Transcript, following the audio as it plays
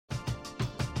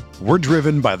We're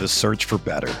driven by the search for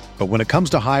better. But when it comes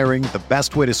to hiring, the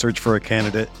best way to search for a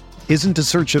candidate isn't to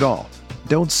search at all.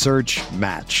 Don't search,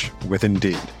 match with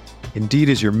Indeed. Indeed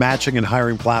is your matching and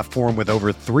hiring platform with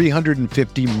over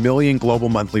 350 million global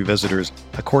monthly visitors,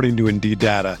 according to Indeed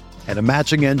data, and a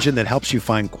matching engine that helps you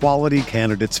find quality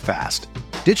candidates fast.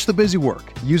 Ditch the busy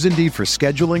work. Use Indeed for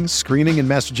scheduling, screening, and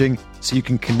messaging so you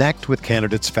can connect with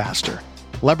candidates faster.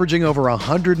 Leveraging over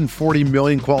 140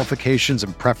 million qualifications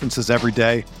and preferences every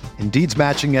day, Indeed's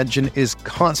matching engine is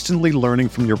constantly learning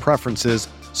from your preferences,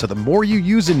 so the more you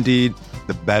use Indeed,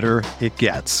 the better it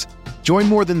gets. Join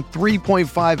more than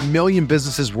 3.5 million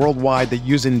businesses worldwide that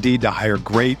use Indeed to hire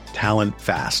great talent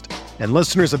fast. And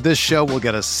listeners of this show will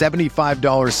get a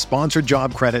 $75 sponsored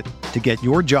job credit to get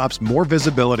your jobs more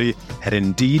visibility at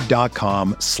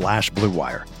Indeed.com/Blue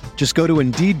Wire. Just go to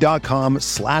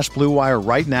Indeed.com/Blue Wire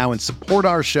right now and support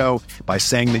our show by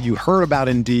saying that you heard about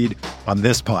Indeed on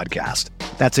this podcast.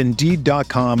 That's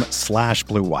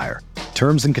Indeed.com/Blue Wire.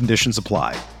 Terms and conditions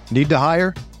apply. Need to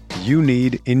hire? You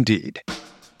need Indeed.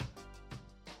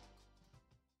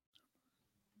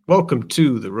 Welcome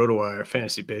to the RotoWire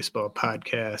Fantasy Baseball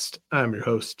Podcast. I'm your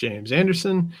host, James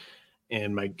Anderson,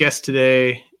 and my guest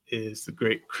today is the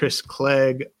great Chris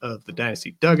Clegg of the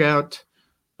Dynasty Dugout.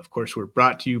 Of course, we're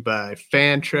brought to you by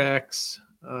Fantrax.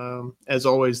 As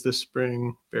always this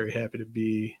spring, very happy to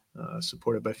be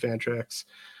supported by Fantrax.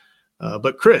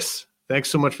 But Chris, thanks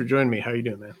so much for joining me. How are you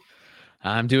doing, man?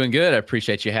 I'm doing good. I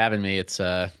appreciate you having me. It's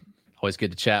always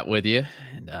good to chat with you,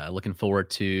 and looking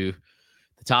forward to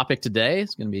the topic today.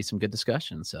 It's going to be some good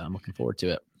discussion, so I'm looking forward to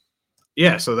it.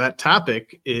 Yeah, so that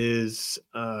topic is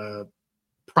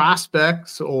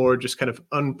prospects or just kind of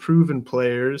unproven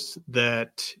players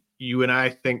that you and I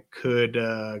think could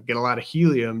get a lot of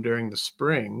helium during the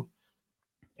spring.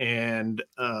 And,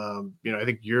 I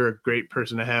think you're a great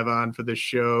person to have on for this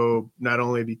show, not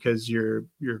only because you're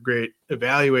a great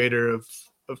evaluator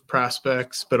of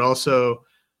prospects, but also,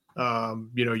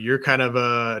 you're kind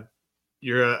of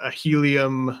you're a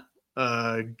helium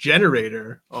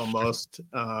generator almost,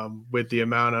 with the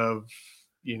amount of,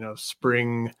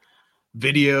 spring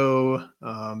video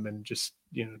and just,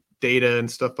 data and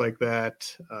stuff like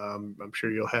that. I'm sure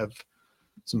you'll have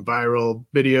some viral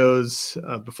videos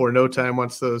before no time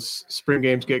once those spring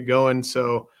games get going.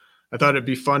 So I thought it'd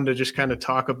be fun to just kind of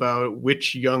talk about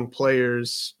which young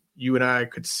players you and I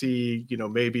could see,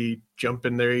 maybe jump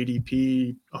in their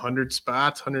ADP 100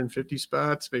 spots, 150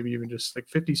 spots, maybe even just like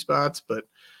 50 spots. But,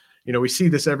 we see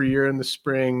this every year in the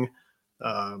spring.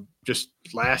 Just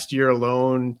last year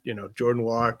alone, Jordan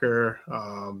Walker,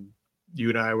 you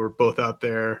and I were both out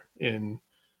there in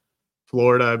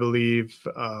Florida, I believe,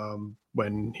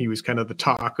 when he was kind of the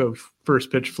talk of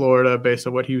First Pitch Florida based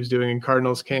on what he was doing in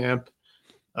Cardinals camp.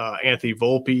 Anthony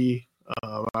Volpe,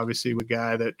 obviously a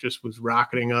guy that just was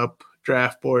rocketing up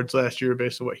draft boards last year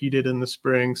based on what he did in the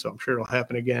spring. So I'm sure it'll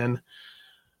happen again.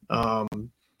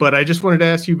 But I just wanted to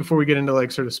ask you before we get into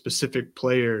like sort of specific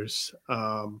players,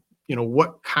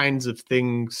 what kinds of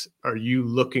things are you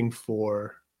looking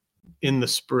for in the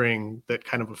spring that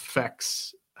kind of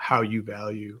affects how you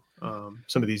value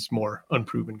some of these more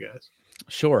unproven guys?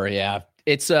 Sure. Yeah.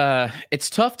 It's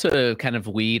tough to kind of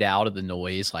weed out of the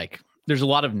noise. Like there's a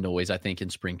lot of noise, I think, in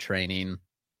spring training,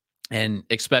 and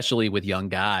especially with young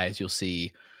guys, you'll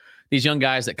see these young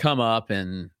guys that come up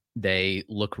and they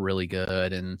look really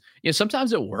good. And,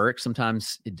 sometimes it works.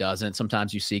 Sometimes it doesn't.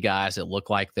 Sometimes you see guys that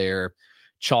look like they're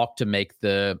chalk to make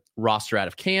the roster out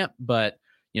of camp, but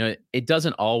it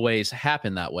doesn't always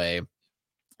happen that way.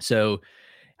 So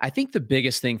I think the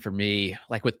biggest thing for me,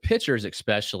 like with pitchers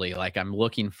especially, like I'm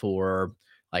looking for,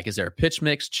 like, is there a pitch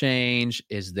mix change?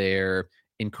 Is there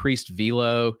increased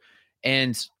velo?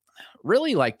 And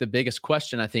really, like, the biggest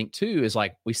question I think too is,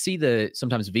 like, we see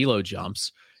sometimes velo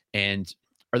jumps, and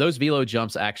are those velo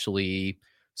jumps actually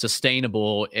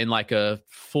sustainable in like a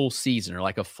full season or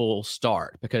like a full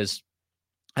start? Because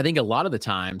I think a lot of the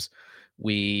times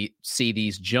we see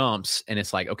these jumps and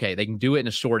it's like, okay, they can do it in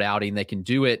a short outing. They can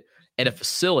do it at a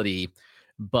facility,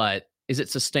 but is it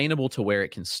sustainable to where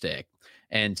it can stick?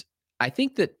 And I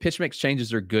think that pitch mix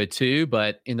changes are good too,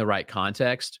 but in the right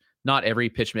context. Not every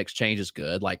pitch mix change is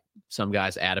good. Like some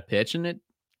guys add a pitch and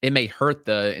it may hurt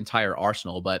the entire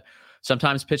arsenal, but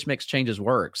sometimes pitch mix changes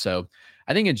work. So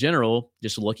I think in general,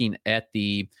 just looking at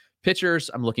the pitchers,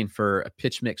 I'm looking for a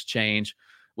pitch mix change.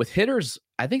 With hitters,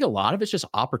 I think a lot of it's just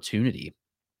opportunity.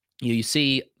 You'll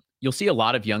see a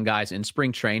lot of young guys in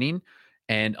spring training,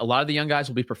 and a lot of the young guys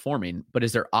will be performing, but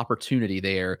is there opportunity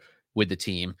there with the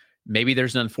team? Maybe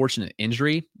there's an unfortunate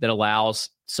injury that allows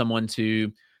someone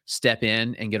to step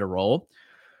in and get a role.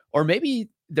 Or maybe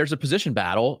there's a position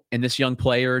battle, and this young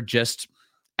player just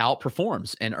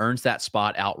outperforms and earns that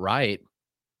spot outright.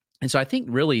 And so I think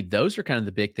really those are kind of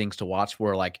the big things to watch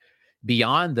for, like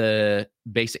beyond the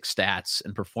basic stats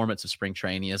and performance of spring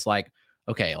training is like,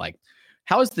 okay, like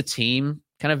how is the team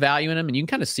kind of valuing him? And you can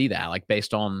kind of see that like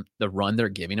based on the run they're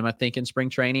giving him, I think, in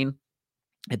spring training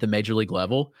at the major league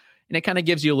level. And it kind of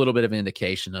gives you a little bit of an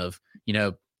indication of,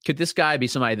 could this guy be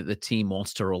somebody that the team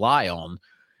wants to rely on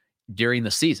during the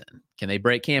season? Can they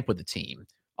break camp with the team?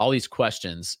 All these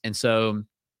questions. And so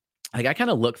like I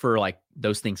kind of look for like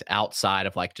those things outside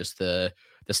of like just the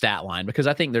stat line, because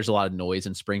I think there's a lot of noise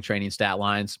in spring training stat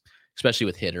lines, especially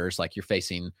with hitters. Like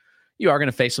you are going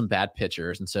to face some bad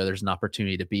pitchers. And so there's an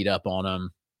opportunity to beat up on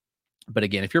them. But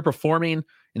again, if you're performing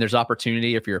and there's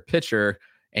opportunity, if you're a pitcher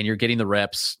and you're getting the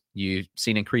reps, you've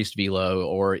seen increased velo,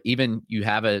 or even you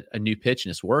have a new pitch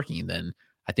and it's working, then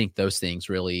I think those things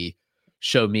really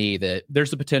show me that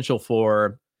there's the potential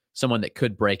for someone that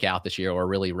could break out this year or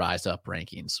really rise up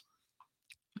rankings.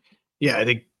 Yeah, I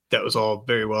think that was all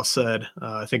very well said.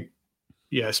 I think,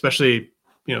 especially,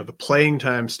 the playing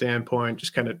time standpoint,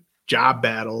 just kind of job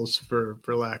battles for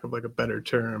lack of like a better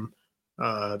term.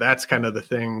 That's kind of the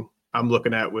thing I'm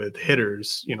looking at with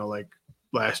hitters, like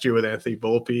last year with Anthony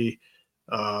Volpe.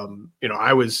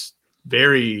 I was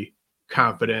very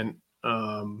confident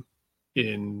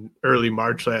in early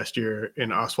March last year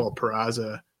in Oswald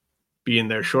Peraza being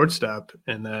their shortstop.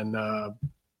 And then,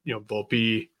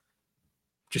 Volpe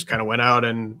just kind of went out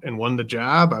and won the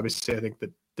job. Obviously, I think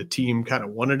that the team kind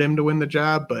of wanted him to win the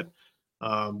job, but,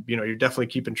 you're definitely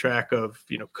keeping track of,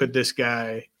 could this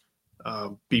guy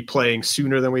be playing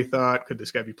sooner than we thought? Could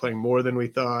this guy be playing more than we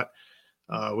thought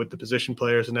with the position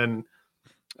players? And then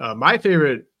my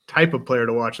favorite type of player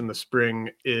to watch in the spring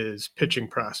is pitching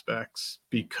prospects,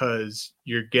 because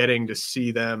you're getting to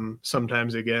see them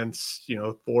sometimes against,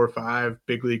 4 or 5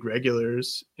 big league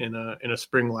regulars in a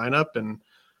spring lineup. And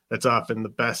that's often the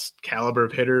best caliber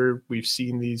of hitter we've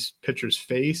seen these pitchers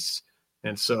face.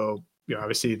 And so,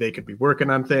 obviously they could be working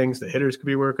on things, the hitters could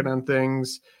be working on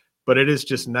things, but it is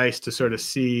just nice to sort of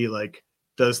see, like,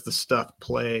 does the stuff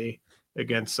play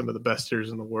against some of the best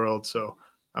hitters in the world? So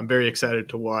I'm very excited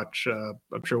to watch.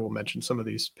 I'm sure we'll mention some of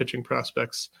these pitching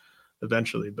prospects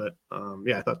eventually, but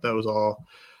I thought that was all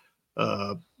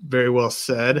very well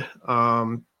said.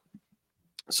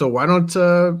 So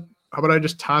how about I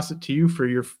just toss it to you for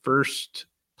your first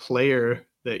player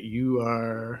that you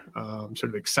are sort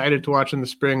of excited to watch in the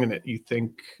spring and that you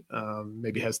think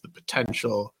maybe has the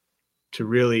potential to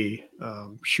really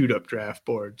shoot up draft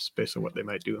boards based on what they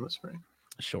might do in the spring?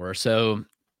 Sure. So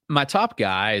my top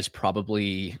guy is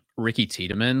probably Ricky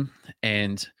Tiedemann,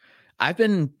 and I've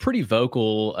been pretty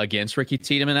vocal against Ricky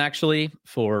Tiedemann actually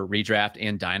for redraft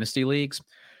and dynasty leagues.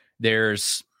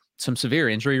 There's some severe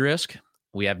injury risk.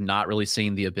 We have not really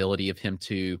seen the ability of him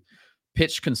to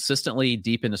pitch consistently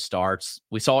deep into starts.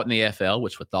 We saw it in the AFL,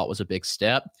 which we thought was a big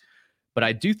step. But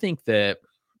I do think that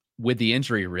with the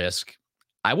injury risk,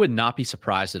 I would not be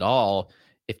surprised at all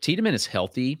if Tiedemann is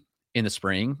healthy in the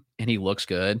spring and he looks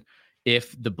good,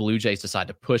 if the Blue Jays decide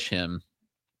to push him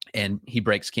and he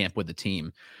breaks camp with the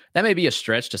team. That may be a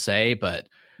stretch to say, but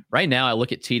right now I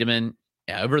look at Tiedemann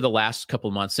over the last couple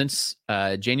of months since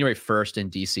January 1st in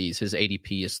DC's, his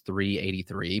ADP is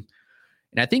 383.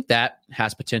 And I think that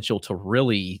has potential to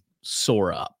really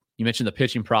soar up. You mentioned the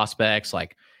pitching prospects, and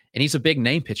he's a big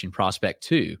name pitching prospect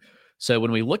too. So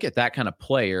when we look at that kind of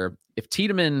player, if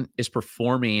Tiedemann is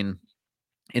performing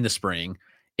in the spring,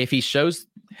 if he shows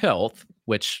health,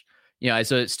 which,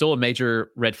 is still a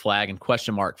major red flag and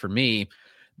question mark for me,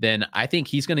 then I think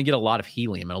he's going to get a lot of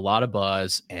helium and a lot of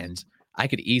buzz. And I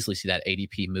could easily see that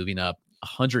ADP moving up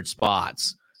 100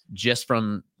 spots just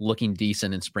from looking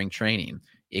decent in spring training,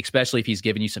 especially if he's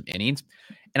giving you some innings.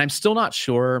 And I'm still not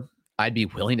sure I'd be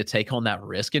willing to take on that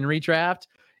risk in redraft.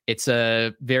 It's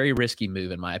a very risky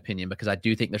move, in my opinion, because I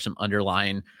do think there's some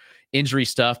underlying injury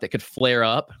stuff that could flare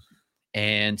up,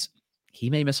 and he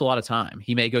may miss a lot of time.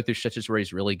 He may go through stretches where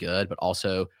he's really good, but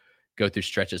also go through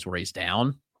stretches where he's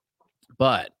down.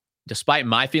 But despite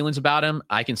my feelings about him,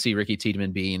 I can see Ricky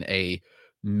Tiedemann being a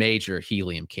major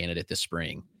helium candidate this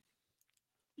spring.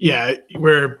 Yeah,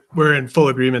 we're in full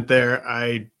agreement there.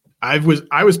 I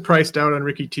was priced out on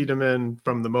Ricky Tiedemann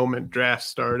from the moment draft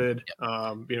started.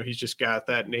 Yep. He's just got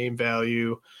that name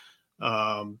value.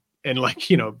 And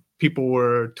people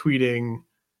were tweeting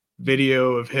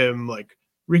video of him like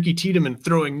Ricky Tiedemann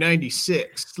throwing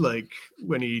 96, like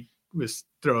when he was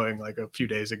throwing like a few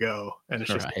days ago. And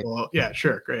it's just, right. Well, yeah,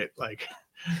 sure. Great. Like,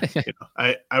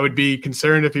 I would be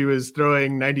concerned if he was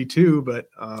throwing 92, but,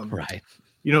 right.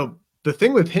 The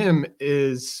thing with him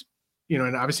is,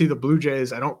 and obviously the Blue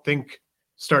Jays, I don't think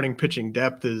starting pitching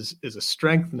depth is a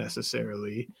strength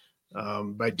necessarily.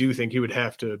 But I do think he would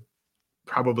have to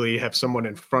probably have someone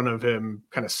in front of him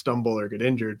kind of stumble or get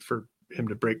injured for him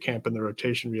to break camp in the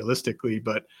rotation realistically.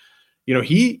 But,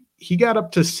 he got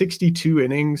up to 62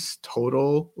 innings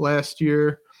total last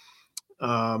year.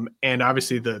 And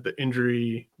obviously the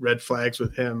injury red flags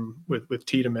with him, with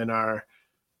Tiedemann are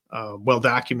well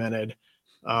documented.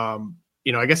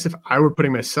 I guess if I were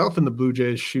putting myself in the Blue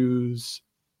Jays' shoes,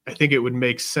 I think it would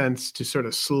make sense to sort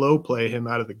of slow play him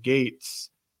out of the gates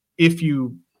if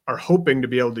you are hoping to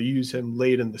be able to use him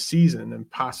late in the season and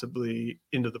possibly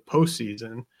into the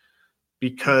postseason.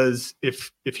 Because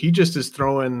if he just is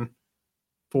throwing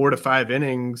 4 to 5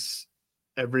 innings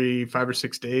every 5 or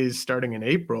 6 days starting in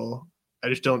April, I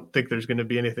just don't think there's going to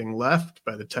be anything left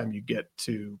by the time you get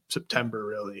to September,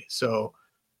 really. So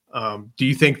do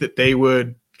you think that they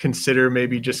would consider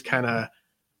maybe just kind of,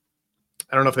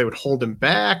 I don't know if they would hold him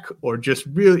back or just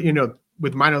really,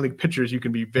 with minor league pitchers, you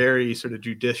can be very sort of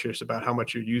judicious about how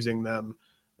much you're using them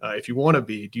if you want to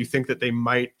be. Do you think that they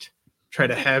might try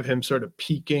to have him sort of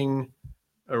peaking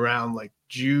around like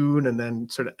June and then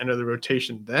sort of enter the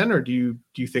rotation then? Or do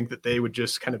you think that they would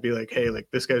just kind of be like, hey, like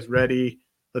this guy's ready,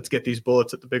 let's get these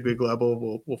bullets at the big league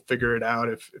level, we'll figure it out.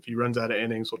 If he runs out of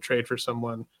innings, we'll trade for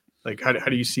someone. Like how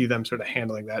do you see them sort of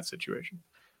handling that situation?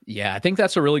 Yeah, I think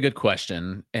that's a really good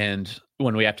question. And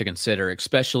when we have to consider,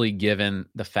 especially given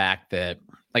the fact that,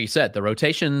 like you said, the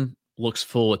rotation looks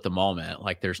full at the moment.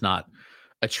 Like there's not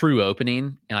a true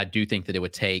opening. And I do think that it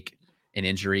would take an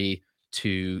injury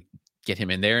to get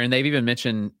him in there. And they've even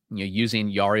mentioned, using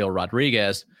Yariel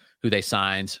Rodriguez, who they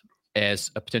signed as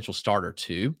a potential starter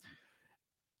too.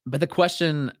 But the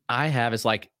question I have is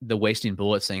like the wasting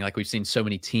bullets thing. Like we've seen so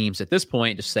many teams at this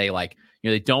point just say like,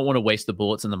 they don't want to waste the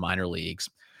bullets in the minor leagues.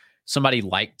 Somebody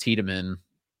like Tiedemann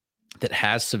that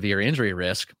has severe injury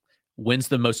risk, when's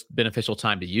the most beneficial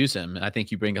time to use him? And I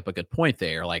think you bring up a good point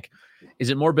there. Like, is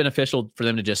it more beneficial for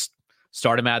them to just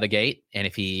start him out of the gate? And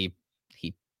if he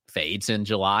fades in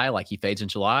July,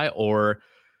 or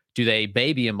do they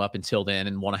baby him up until then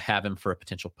and want to have him for a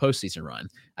potential postseason run?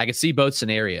 I could see both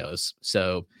scenarios.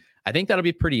 So I think that'll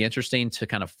be pretty interesting to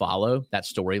kind of follow that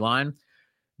storyline.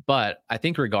 But I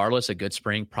think regardless, a good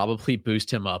spring probably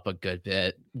boost him up a good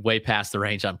bit, way past the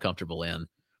range I'm comfortable in.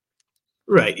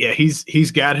 Right. Yeah.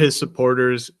 He's got his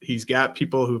supporters. He's got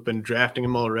people who've been drafting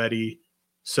him already.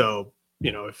 So,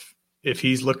 if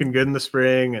he's looking good in the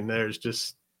spring and there's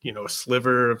just, a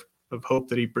sliver of hope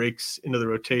that he breaks into the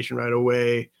rotation right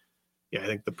away, I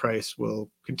think the price will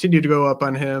continue to go up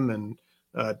on him. And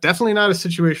definitely not a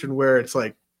situation where it's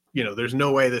like, there's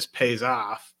no way this pays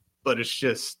off, but it's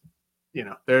just,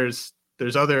 there's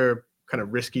other kind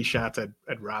of risky shots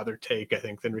I'd rather take, I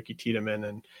think, than Ricky Tiedemann.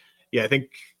 And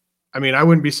I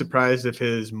wouldn't be surprised if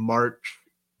his March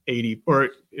 80, or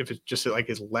if it's just like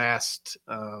his last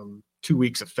 2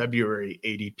 weeks of February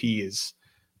ADP is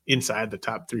inside the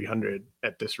top 300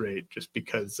 at this rate, just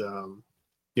because,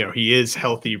 he is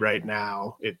healthy right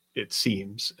now, it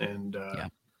seems. And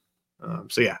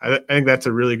I think that's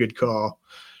a really good call.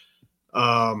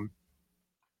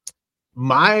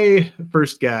 My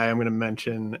first guy I'm going to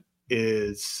mention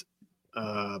is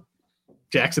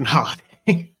Jackson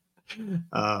Holliday.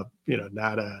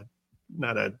 Not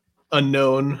a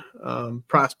unknown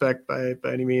prospect by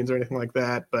any means or anything like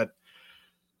that. But,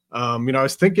 I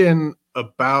was thinking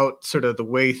about sort of the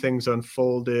way things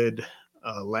unfolded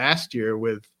last year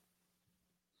with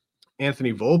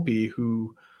Anthony Volpe,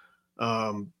 who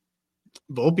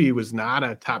Volpe was not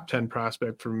a top 10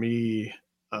 prospect for me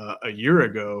a year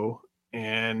ago.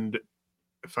 And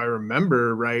if I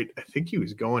remember right, I think he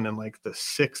was going in like the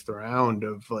 6th round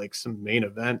of like some main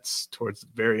events towards the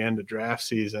very end of draft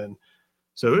season.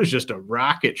 So it was just a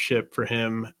rocket ship for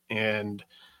him. And,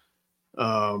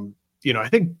 I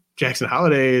think Jackson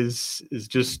Holliday is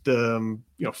just,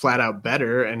 flat out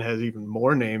better and has even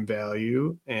more name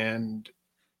value. And,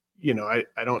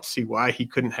 I don't see why he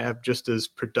couldn't have just as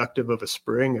productive of a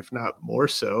spring, if not more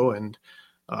so. And,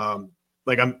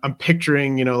 I'm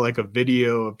picturing, like a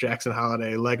video of Jackson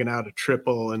Holliday legging out a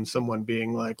triple and someone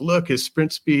being like, look, his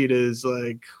sprint speed is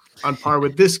like on par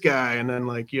with this guy. And then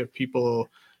like you have people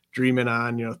dreaming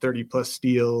on, 30 plus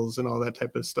steals and all that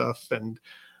type of stuff. And,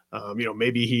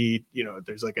 maybe he,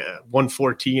 there's like a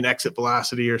 114 exit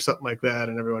velocity or something like that.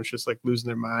 And everyone's just like losing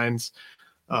their minds.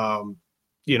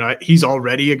 He's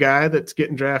already a guy that's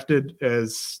getting drafted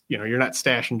as, you're not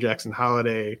stashing Jackson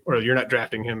Holliday, or you're not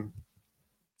drafting him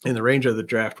in the range of the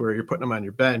draft where you're putting him on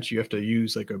your bench. You have to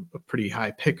use like a pretty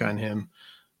high pick on him.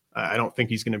 I don't think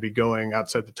he's going to be going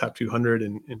outside the top 200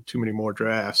 in too many more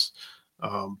drafts.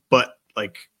 But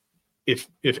like if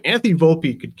Anthony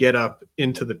Volpe could get up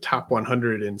into the top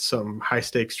 100 in some high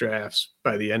stakes drafts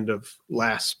by the end of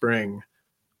last spring,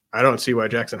 I don't see why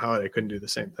Jackson Holiday couldn't do the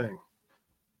same thing.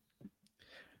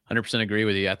 100% agree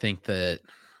with you. I think that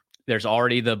there's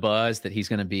already the buzz that he's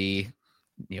going to be,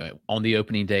 on the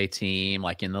opening day team,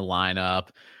 like in the lineup,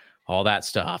 all that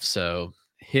stuff. So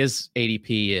his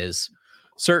ADP is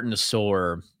certain to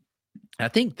soar. I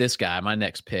think this guy, my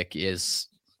next pick, is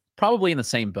probably in the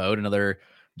same boat. Another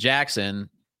Jackson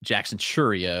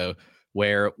Churio,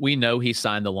 where we know he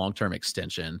signed the long-term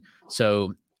extension.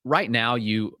 So right now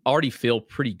you already feel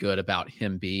pretty good about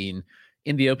him being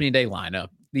in the opening day lineup.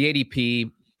 The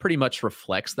ADP pretty much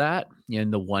reflects that in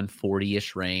the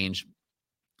 140-ish range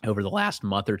over the last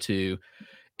month or two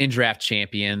in draft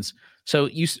champions. So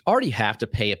you already have to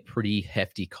pay a pretty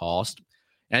hefty cost.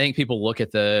 And I think people look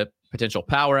at the potential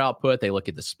power output, they look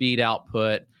at the speed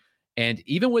output, and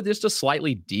even with just a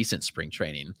slightly decent spring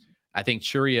training, I think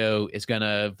Churio is going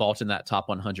to vault in that top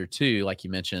 100 too, like you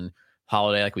mentioned,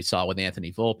 Holiday, like we saw with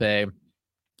Anthony Volpe.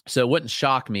 So it wouldn't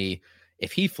shock me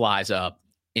if he flies up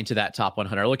into that top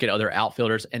 100. I look at other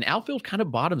outfielders, and outfield kind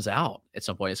of bottoms out at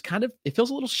some point. It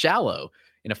feels a little shallow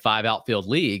in a 5 outfield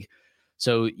league.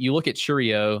 So you look at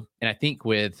Churio, and I think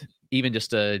with even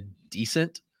just a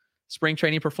decent spring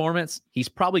training performance, he's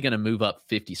probably going to move up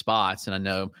 50 spots. And I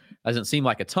know it doesn't seem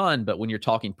like a ton, but when you're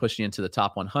talking pushing into the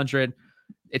top 100,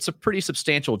 it's a pretty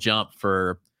substantial jump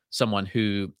for someone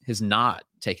who has not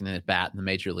taken an at bat in the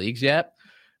major leagues yet.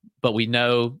 But we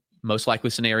know most likely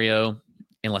scenario,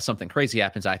 unless something crazy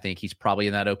happens, I think he's probably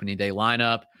in that opening day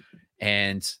lineup.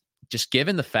 And just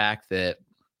given the fact that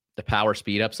the power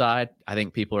speed upside, I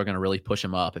think people are going to really push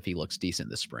him up if he looks decent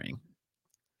this spring.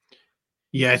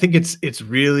 Yeah, I think it's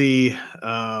really, it's,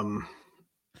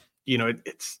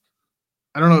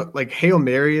 I don't know, like Hail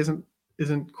Mary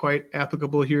isn't quite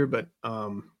applicable here, but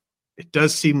it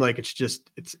does seem like it's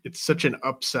such an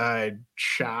upside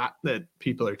shot that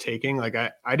people are taking. Like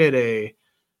I did a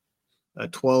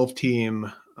 12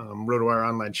 team RotoWire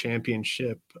Online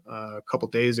Championship a couple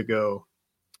days ago,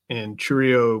 and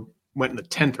Churio went in the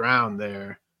 10th round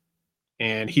there,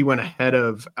 and he went ahead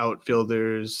of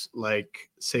outfielders like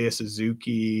Seiya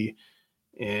Suzuki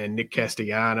and Nick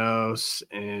Castellanos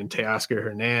and Teoscar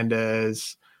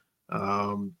Hernandez.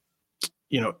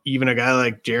 Even a guy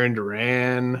like Jarren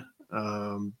Duran,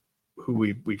 who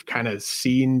we've kind of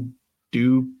seen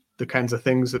do the kinds of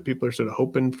things that people are sort of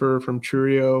hoping for from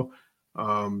Churio.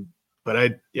 But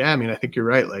I think you're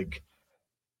right. Like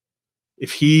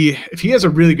if he has a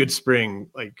really good spring,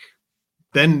 like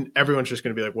then everyone's just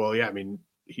going to be like, well, yeah, I mean,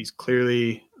 he's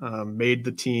clearly made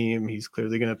the team. He's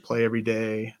clearly going to play every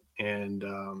day. And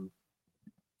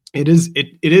it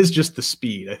is just the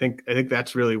speed. I think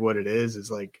that's really what it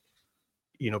is like,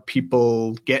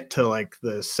 people get to like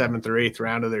the 7th or 8th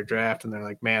round of their draft and they're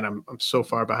like, man, I'm so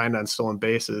far behind on stolen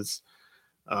bases.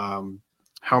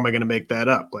 How am I going to make that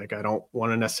up? Like, I don't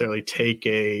want to necessarily take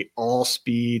a all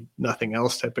speed, nothing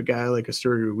else type of guy like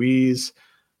Asturi Ruiz.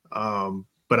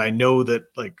 But I know that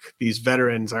like these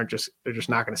veterans they're just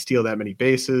not going to steal that many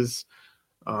bases.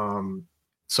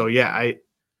 So yeah,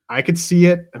 I could see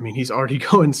it. I mean, he's already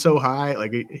going so high.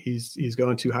 Like he's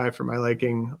going too high for my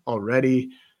liking already.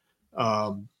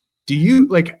 Do you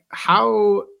like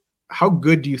how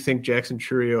good do you think Jackson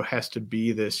Churio has to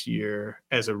be this year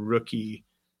as a rookie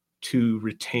to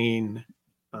retain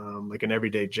like an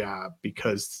everyday job?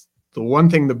 Because the one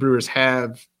thing the Brewers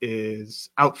have is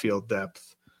outfield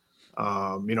depth.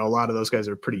 A lot of those guys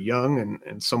are pretty young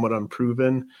and somewhat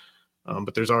unproven.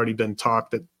 But there's already been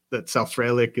talk that Sal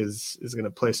Frelick is going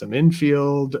to play some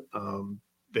infield.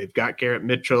 They've got Garrett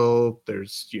Mitchell.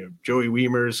 There's, Joey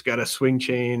Weimer's got a swing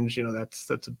change. That's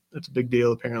a big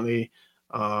deal apparently.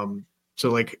 So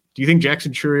like, do you think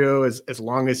Jackson Churio, as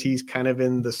long as he's kind of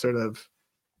in the sort of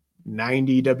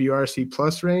 90 WRC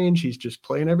plus range, he's just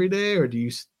playing every day, or do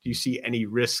you see any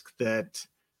risk that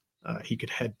he could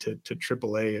head to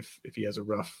AAA if he has a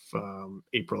rough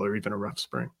April or even a rough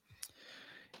spring?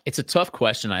 It's a tough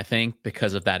question, I think,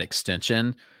 because of that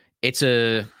extension.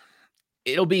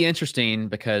 It'll be interesting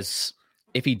because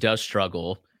if he does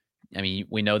struggle, I mean,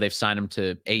 we know they've signed him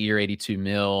to 8-year, $82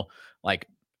 million, like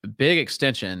big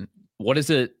extension. What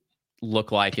does it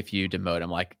look like if you demote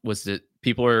him? Like,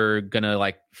 people are going to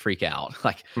like freak out.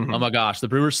 Like, oh my gosh, the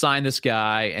Brewers signed this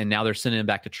guy and now they're sending him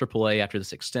back to AAA after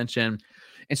this extension.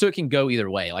 And so it can go either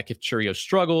way. Like if Churio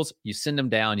struggles, you send him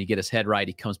down, you get his head right,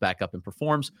 he comes back up and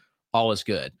performs, all is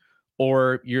good.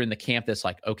 Or you're in the camp that's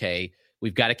like, okay,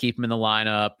 we've got to keep him in the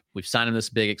lineup. We've signed him this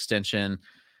big extension.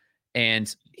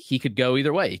 And he could go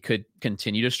either way. He could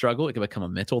continue to struggle. It could become a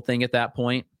mental thing at that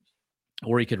point.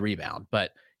 or he could rebound.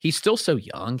 But he's still so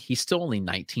young. He's still only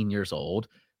 19 years old,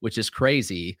 which is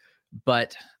crazy.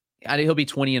 But I think he'll be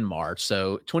 20 in March.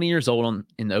 So 20 years old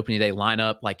in the opening day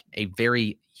lineup, like a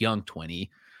very young 20.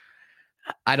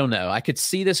 I don't know. I could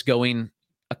see this going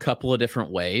a couple of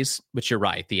different ways, but you're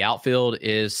right. The outfield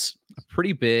is a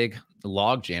pretty big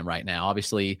logjam right now.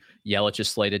 Obviously, Yelich is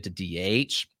slated to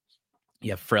DH.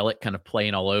 You have Frelick kind of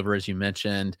playing all over, as you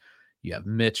mentioned. You have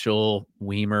Mitchell,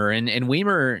 Weimer, and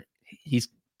Weimer, he's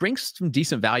brings some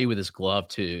decent value with his glove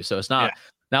too. So it's not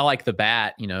like the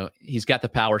bat, he's got the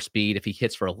power speed. If he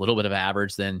hits for a little bit of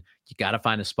average, then you got to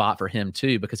find a spot for him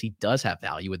too, because he does have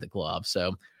value with the glove.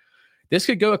 So this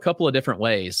could go a couple of different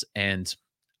ways. And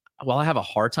while I have a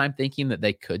hard time thinking that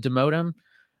they could demote him,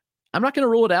 I'm not going to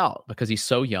rule it out because he's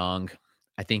so young.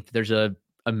 I think there's a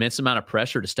immense amount of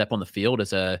pressure to step on the field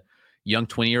as a young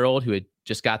 20-year-old who had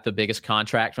just got the biggest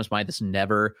contract from somebody that's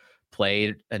never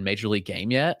played a major league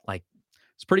game yet. Like,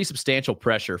 it's pretty substantial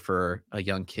pressure for a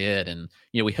young kid. And,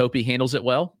 we hope he handles it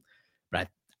well, but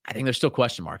I think there's still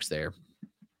question marks there.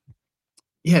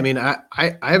 Yeah. I mean, I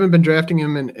haven't been drafting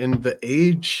him in the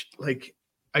age. Like,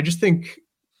 I just think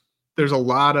there's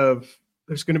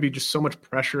going to be just so much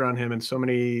pressure on him and so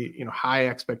many, high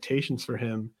expectations for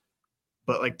him.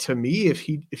 But like, to me, if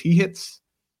he hits,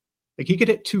 like, he could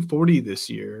hit 240 this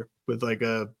year with like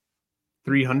a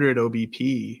 300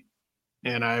 OBP,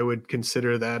 and I would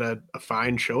consider that a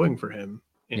fine showing for him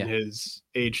in his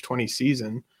age 20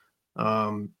 season.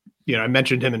 I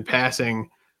mentioned him in passing,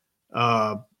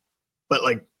 but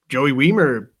like Joey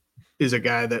Weimer is a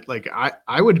guy that, like,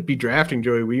 I would be drafting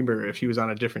Joey Weimer if he was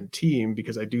on a different team,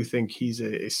 because I do think he's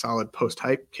a solid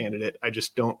post-hype candidate. I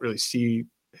just don't really see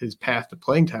his path to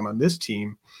playing time on this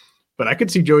team. But I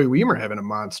could see Joey Weimer having a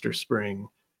monster spring,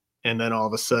 and then all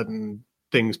of a sudden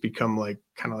things become like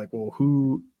kind of like, well,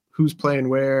 who's playing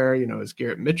where? Is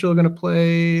Garrett Mitchell going to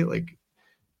play? Like,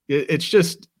 it's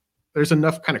just, there's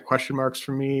enough kind of question marks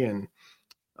for me, and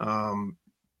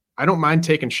I don't mind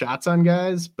taking shots on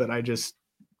guys, but I just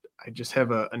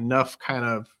have enough kind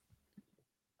of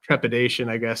trepidation,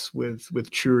 I guess, with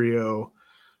Churio.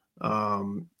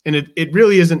 And it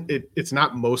really isn't. It's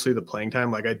not mostly the playing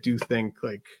time. Like, I do think,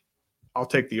 like, I'll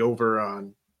take the over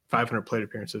on 500 plate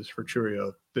appearances for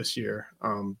Churio this year.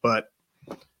 But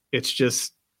it's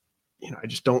just,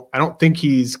 I don't think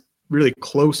he's really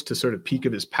close to sort of peak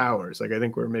of his powers. Like, I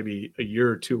think we're maybe a year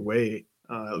or two away,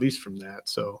 at least from that.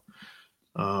 So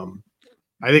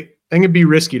I think it'd be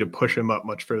risky to push him up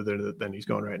much further than he's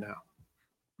going right now.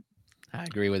 I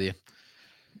agree with you.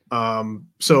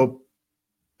 So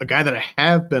a guy that I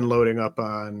have been loading up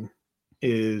on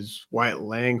is Wyatt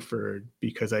Langford,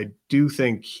 because I do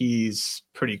think he's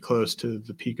pretty close to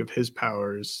the peak of his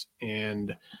powers.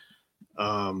 And,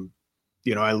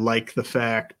 I like the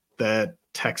fact that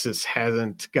Texas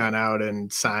hasn't gone out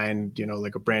and signed,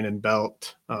 like a Brandon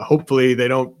Belt. Hopefully they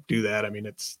don't do that. I mean,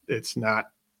 it's not,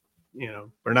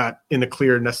 we're not in the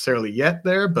clear necessarily yet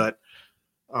there, but,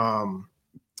 I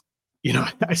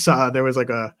saw there was like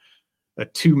a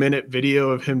 2-minute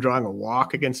video of him drawing a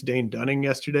walk against Dane Dunning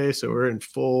yesterday. So we're in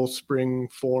full spring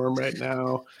form right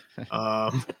now.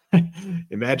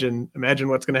 Imagine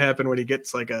what's going to happen when he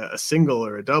gets like a single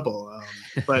or a double.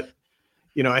 But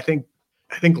I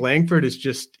think Langford is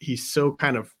just, he's so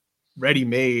kind of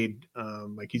ready-made.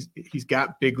 Like, he's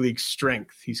got big league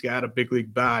strength. He's got a big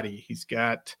league body. He's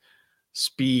got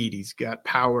speed. He's got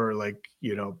power. Like,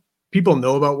 people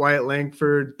know about Wyatt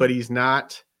Langford, but he's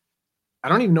not, I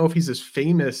don't even know if he's as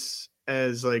famous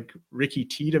as like Ricky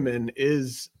Tiedemann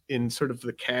is in sort of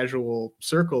the casual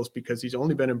circles, because he's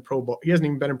only been in pro ball. He hasn't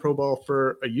even been in pro ball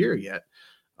for a year yet.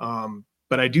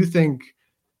 But I do think,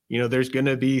 there's going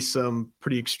to be some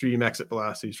pretty extreme exit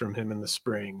velocities from him in the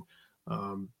spring.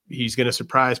 He's going to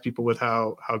surprise people with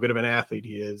how good of an athlete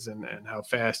he is and how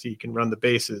fast he can run the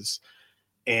bases.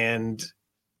 And,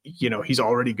 he's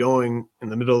already going in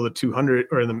the middle of the 200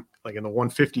 or in the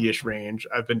 150-ish range.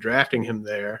 I've been drafting him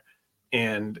there.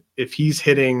 And if he's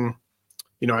hitting,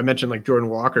 I mentioned like Jordan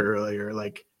Walker earlier,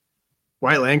 like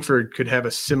Wyatt Langford could have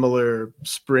a similar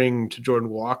spring to Jordan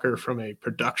Walker from a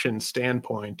production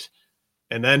standpoint.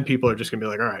 And then people are just going to be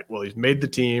like, all right, well, he's made the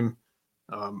team.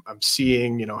 I'm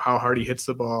seeing, how hard he hits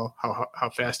the ball, how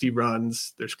fast he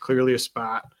runs. There's clearly a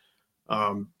spot.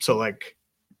 So like,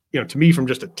 to me, from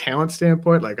just a talent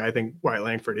standpoint, like, I think Wyatt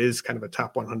Langford is kind of a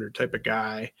top 100 type of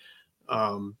guy.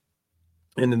 And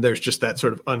then there's just that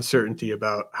sort of uncertainty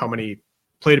about how many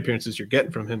plate appearances you're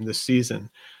getting from him this season.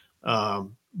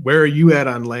 Where are you at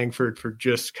on Langford for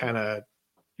just kind of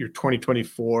your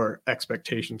 2024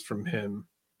 expectations from him?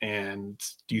 And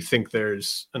do you think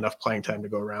there's enough playing time to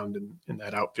go around in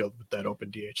that outfield with that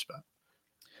open DH spot?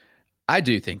 I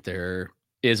do think there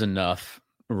is enough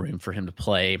room for him to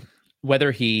play.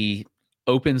 Whether he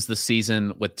opens the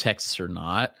season with Texas or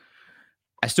not,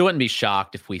 I still wouldn't be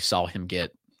shocked if we saw him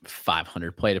get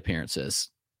 500 plate appearances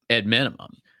at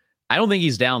minimum. I don't think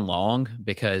he's down long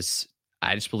because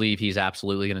I just believe he's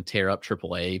absolutely going to tear up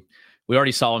AAA. We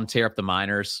already saw him tear up the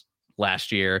minors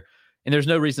last year, and there's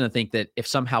no reason to think that if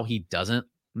somehow he doesn't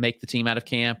make the team out of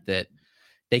camp, that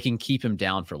they can keep him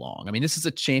down for long. I mean, this is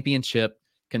a championship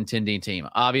contending team.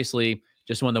 Obviously,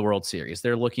 just won the World Series.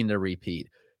 They're looking to repeat.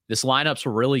 This lineup's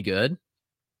really good.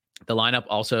 The lineup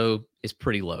also is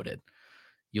pretty loaded.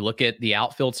 You look at the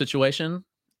outfield situation,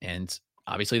 and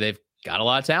obviously they've got a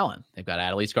lot of talent. They've got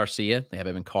Adolis Garcia. They have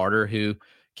Evan Carter, who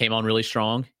came on really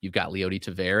strong. You've got Leody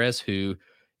Taveras, who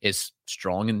is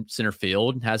strong in center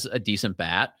field, has a decent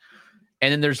bat.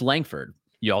 And then there's Langford.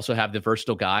 You also have the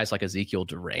versatile guys like Ezekiel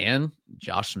Duran,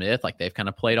 Josh Smith, like they've kind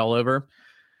of played all over.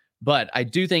 But I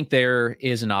do think there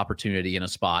is an opportunity in a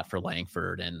spot for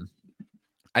Langford. And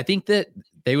I think that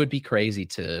they would be crazy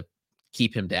to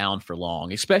keep him down for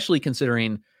long, especially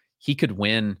considering he could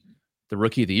win the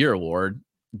Rookie of the Year award,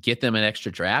 get them an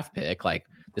extra draft pick. Like,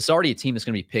 this is already a team that's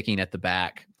going to be picking at the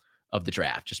back of the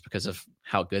draft just because of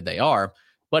how good they are.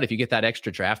 But if you get that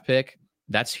extra draft pick,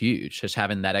 that's huge. Just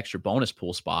having that extra bonus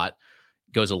pool spot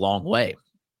goes a long way.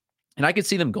 And I could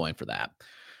see them going for that.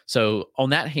 So on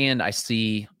that hand, I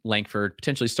see Langford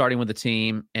potentially starting with the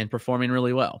team and performing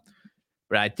really well.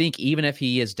 But I think even if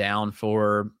he is down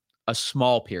for a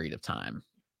small period of time,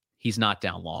 he's not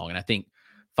down long. And I think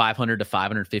 500 to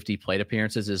 550 plate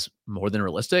appearances is more than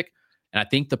realistic. And I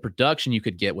think the production you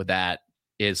could get with that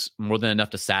is more than enough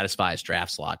to satisfy his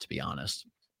draft slot, to be honest.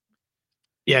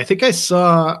 Yeah, I think I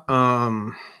saw,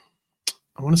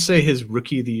 I want to say his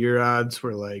Rookie of the Year odds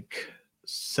were like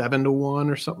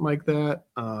 7-1 or something like that.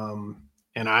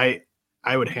 And I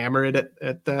would hammer it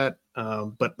at that.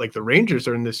 But like the Rangers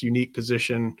are in this unique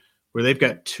position where they've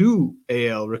got 2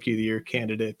 AL Rookie of the Year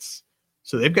candidates.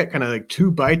 So they've got kind of like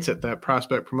 2 bites at that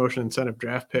prospect promotion incentive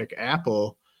draft pick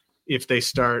apple if they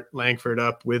start Langford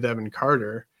up with Evan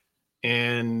Carter.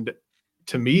 And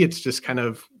to me, it's just kind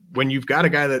of when you've got a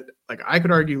guy that, like, I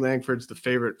could argue Langford's the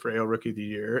favorite for AL Rookie of the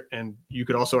Year, and you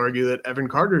could also argue that Evan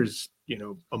Carter's,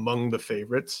 among the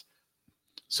favorites.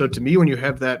 So to me, when you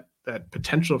have that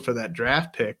potential for that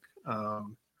draft pick,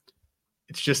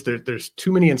 it's just there's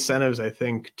too many incentives, I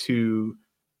think, to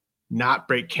not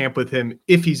break camp with him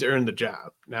if he's earned the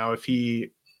job. Now, I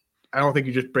don't think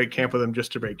you just break camp with him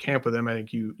just to break camp with him. I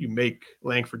think you make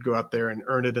Langford go out there and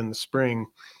earn it in the spring.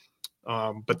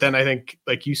 But then I think,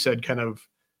 like you said, kind of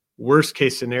worst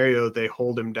case scenario, they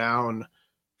hold him down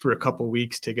for a couple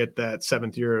weeks to get that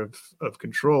 7th year of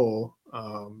control.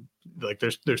 Like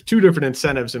there's 2 different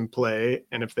incentives in play.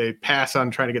 And if they pass on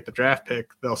trying to get the draft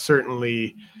pick, they'll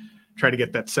certainly try to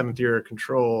get that 7th year of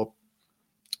control.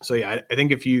 So yeah, I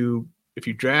think if you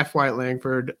draft Wyatt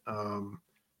Langford,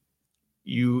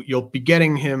 you'll be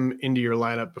getting him into your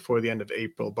lineup before the end of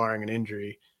April, barring an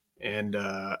injury. And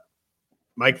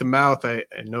Mike the Mouth, I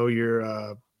know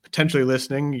you're potentially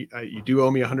listening. You do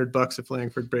owe me $100 if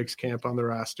Langford breaks camp on the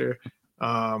roster.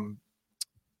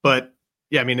 But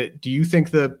yeah, I mean, do you think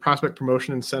the prospect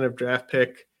promotion incentive draft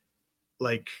pick,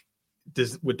 like,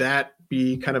 would that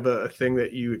be kind of a thing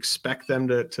that you expect them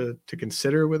to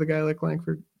consider with a guy like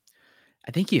Langford?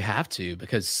 I think you have to,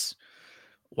 because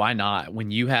why not?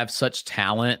 When you have such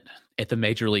talent at the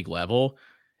major league level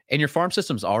and your farm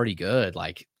system's already good,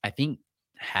 like, I think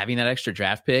having that extra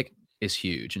draft pick is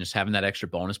huge, and just having that extra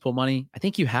bonus pool money, I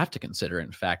think you have to consider it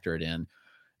and factor it in.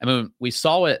 I mean, we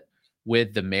saw it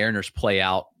with the Mariners play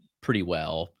out pretty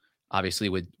well, obviously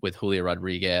with Julio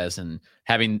Rodriguez and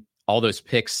having all those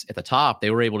picks at the top. They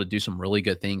were able to do some really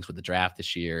good things with the draft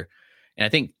this year. And I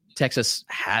think Texas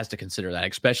has to consider that,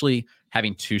 especially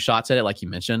having 2 shots at it, like you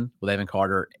mentioned, with Evan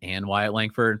Carter and Wyatt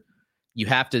Langford. You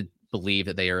have to believe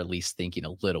that they are at least thinking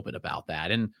a little bit about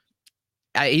that. And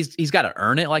he's got to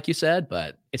earn it, like you said,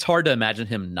 but it's hard to imagine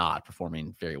him not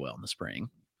performing very well in the spring.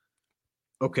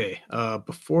 Okay.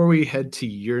 Before we head to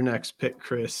your next pick,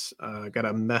 Chris, I got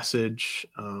a message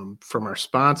from our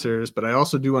sponsors, but I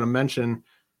also do want to mention,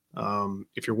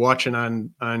 if you're watching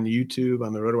on YouTube,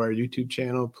 on the RotoWire YouTube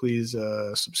channel, please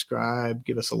subscribe,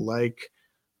 give us a like.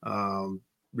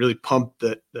 Really pumped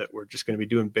that we're just going to be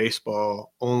doing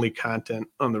baseball only content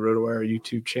on the RotoWire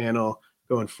YouTube channel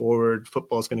going forward.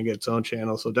 Football is going to get its own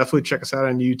channel, so definitely check us out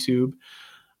on YouTube.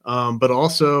 But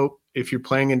also, if you're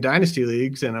playing in dynasty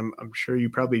leagues, and I'm sure you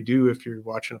probably do if you're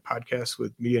watching a podcast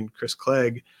with me and Chris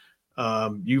Clegg,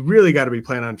 you really got to be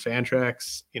playing on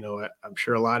Fantrax. I'm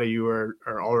sure a lot of you are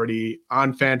already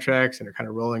on Fantrax and are kind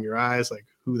of rolling your eyes like,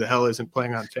 who the hell isn't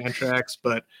playing on Fantrax,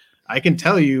 but I can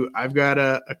tell you I've got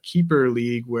a keeper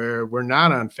league where we're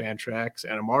not on Fantrax,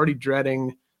 and I'm already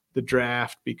dreading the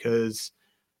draft because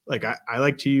like I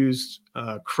like to use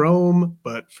Chrome,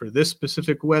 but for this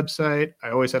specific website,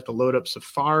 I always have to load up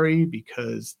Safari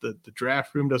because the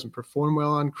draft room doesn't perform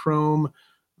well on Chrome.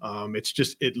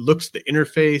 The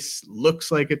interface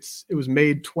looks like it was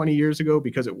made 20 years ago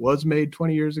because it was made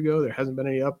 20 years ago. There hasn't been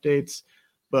any updates,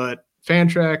 but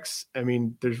Fantrax, I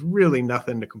mean, there's really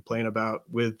nothing to complain about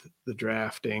with the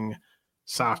drafting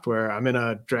software. I'm in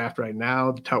a draft right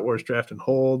now, the Tout Wars Draft and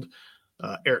Hold.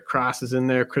 Eric Cross is in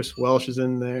there. Chris Welsh is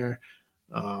in there.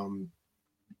 Alan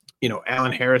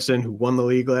Harrison, who won the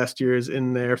league last year, is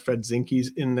in there. Fred Zinke's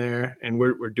in there. And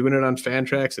we're doing it on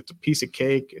Fantrax. It's a piece of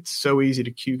cake. It's so easy to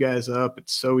queue guys up.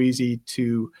 It's so easy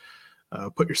to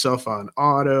put yourself on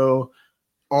auto.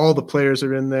 All the players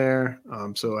are in there.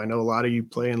 So I know a lot of you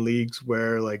play in leagues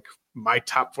where like my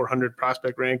top 400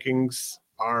 prospect rankings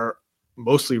are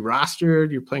mostly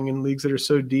rostered. You're playing in leagues that are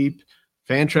so deep.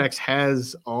 Fantrax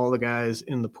has all the guys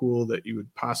in the pool that you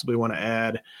would possibly want to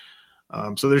add.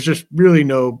 So there's just really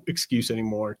no excuse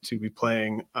anymore to be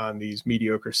playing on these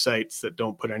mediocre sites that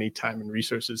don't put any time and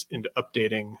resources into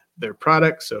updating their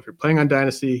products. So if you're playing on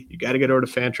Dynasty, you got to get over to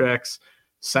Fantrax,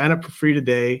 sign up for free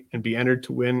today, and be entered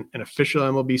to win an official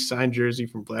MLB signed jersey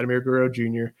from Vladimir Guerrero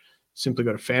Jr. Simply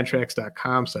go to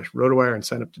fantrax.com/RotoWire and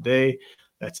sign up today.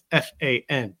 That's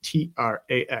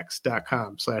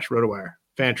fantrax.com/RotoWire.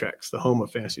 Fantrax, the home of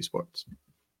fantasy sports.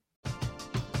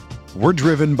 We're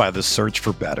driven by the search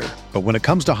for better. But when it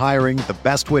comes to hiring, the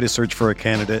best way to search for a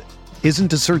candidate isn't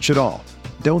to search at all.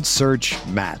 Don't search,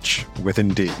 match with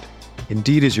Indeed.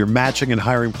 Indeed is your matching and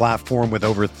hiring platform with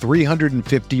over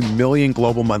 350 million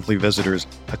global monthly visitors,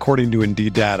 according to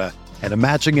Indeed data, and a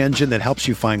matching engine that helps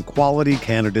you find quality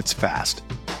candidates fast.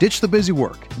 Ditch the busy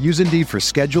work. Use Indeed for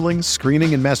scheduling,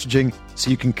 screening, and messaging so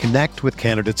you can connect with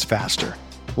candidates faster.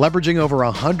 Leveraging over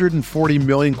 140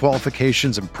 million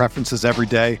qualifications and preferences every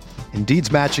day,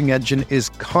 Indeed's matching engine is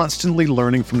constantly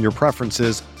learning from your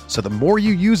preferences, so the more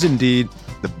you use Indeed,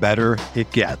 the better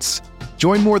it gets.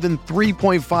 Join more than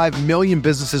 3.5 million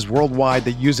businesses worldwide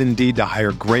that use Indeed to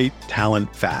hire great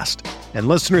talent fast. And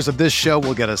listeners of this show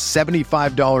will get a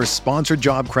 $75 sponsored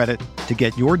job credit to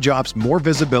get your jobs more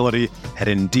visibility at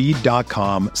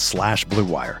Indeed.com/Blue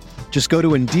Wire. Just go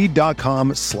to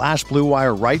Indeed.com/Blue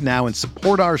Wire right now and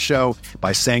support our show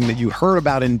by saying that you heard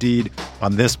about Indeed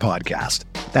on this podcast.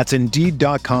 That's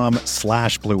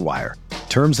Indeed.com/Blue Wire.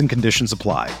 Terms and conditions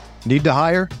apply. Need to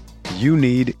hire? You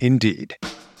need Indeed.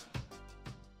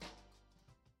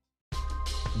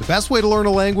 The best way to learn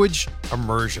a language?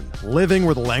 Immersion. Living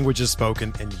where the language is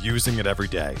spoken and using it every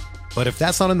day. But if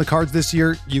that's not in the cards this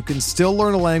year, you can still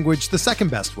learn a language the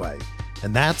second best way,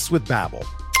 and that's with Babbel.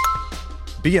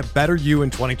 Be a better you in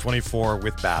 2024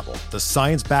 with Babbel, the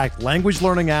science-backed language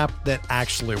learning app that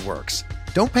actually works.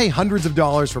 Don't pay hundreds of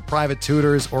dollars for private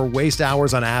tutors or waste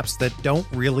hours on apps that don't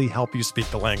really help you speak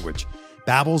the language.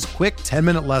 Babbel's quick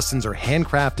 10-minute lessons are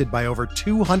handcrafted by over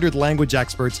 200 language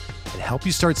experts and help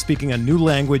you start speaking a new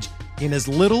language in as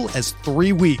little as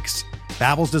 3 weeks.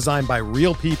 Babbel's designed by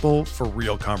real people for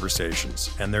real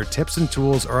conversations, and their tips and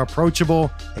tools are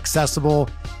approachable, accessible,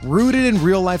 rooted in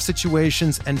real-life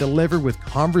situations, and delivered with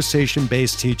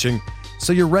conversation-based teaching,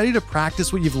 so you're ready to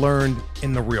practice what you've learned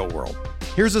in the real world.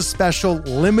 Here's a special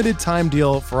limited-time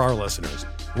deal for our listeners.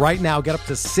 Right now, get up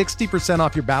to 60%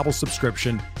 off your Babbel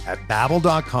subscription at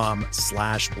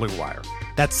Babbel.com/Blue Wire.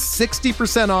 That's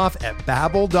 60% off at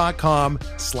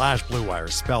Babbel.com/Blue Wire,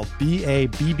 spelled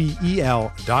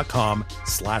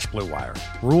BABBEL.com/Blue Wire.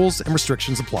 Rules and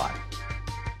restrictions apply.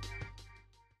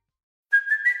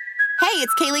 Hey,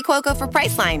 it's Kaylee Cuoco for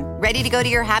Priceline. Ready to go to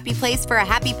your happy place for a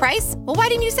happy price? Well, why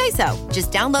didn't you say so?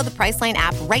 Just download the Priceline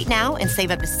app right now and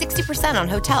save up to 60% on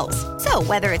hotels. So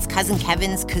whether it's Cousin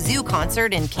Kevin's Kazoo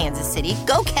Concert in Kansas City,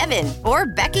 go Kevin, or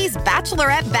Becky's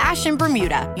Bachelorette Bash in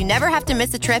Bermuda, you never have to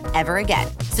miss a trip ever again.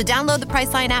 So download the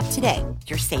Priceline app today.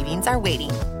 Your savings are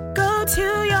waiting. Go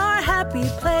to your happy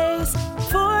place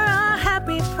for a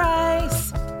happy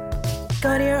price.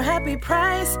 Go to your happy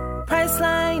price,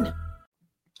 Priceline.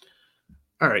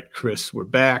 All right, Chris, we're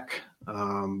back.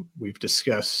 We've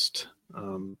discussed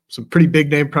some pretty big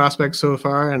name prospects so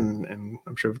far, and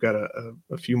I'm sure we've got a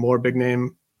few more big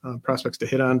name prospects to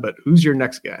hit on, but who's your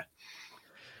next guy?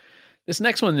 This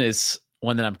next one is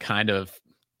one that I'm kind of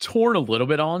torn a little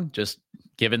bit on, just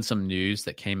given some news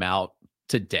that came out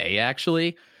today,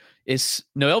 actually, is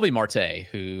Noelvi Marte,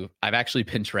 who I've actually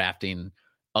been drafting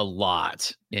a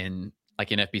lot in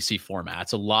FBC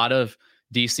formats. A lot of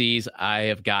DCs, I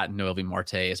have gotten Noelvi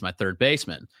Marte as my third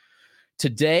baseman.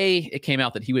 Today, it came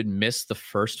out that he would miss the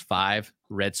first 5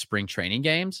 Red spring training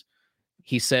games.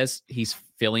 He says he's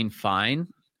feeling fine,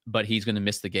 but he's going to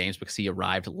miss the games because he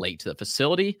arrived late to the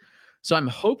facility. So I'm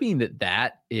hoping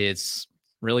that is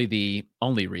really the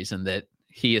only reason that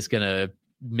he is going to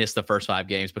miss the first 5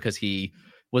 games, because he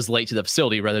was late to the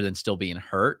facility rather than still being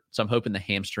hurt. So I'm hoping the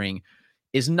hamstring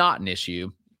is not an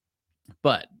issue.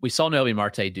 But we saw Noelvi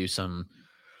Marte do some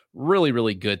really,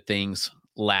 really good things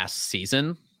last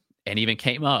season, and even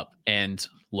came up and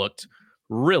looked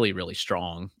really, really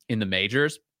strong in the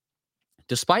majors.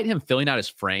 Despite him filling out his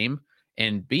frame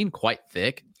and being quite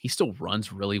thick, he still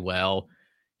runs really well.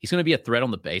 He's going to be a threat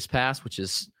on the base pass, which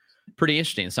is pretty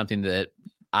interesting. It's something that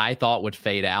I thought would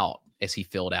fade out as he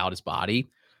filled out his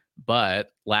body.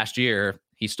 But last year,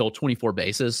 he stole 24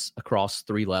 bases across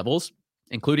 3 levels,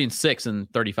 including 6 in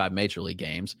 35 major league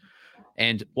games.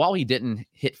 And while he didn't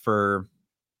hit for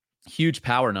huge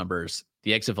power numbers,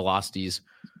 the exit velocities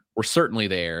were certainly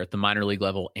there at the minor league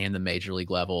level and the major league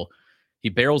level. He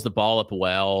barrels the ball up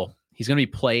well. He's going to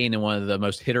be playing in one of the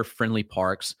most hitter-friendly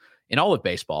parks in all of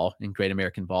baseball, in Great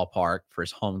American Ballpark, for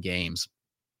his home games.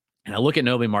 And I look at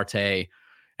Noelvi Marte, and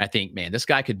I think, man, this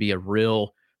guy could be a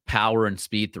real power and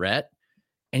speed threat.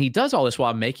 And he does all this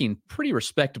while making pretty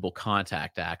respectable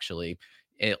contact, actually.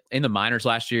 In the minors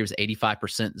last year, he was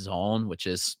 85% zone, which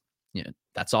is,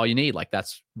 that's all you need. Like,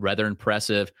 that's rather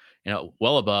impressive,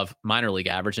 well above minor league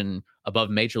average and above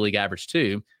major league average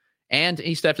too. And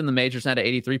he stepped in the majors at an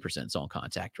 83% zone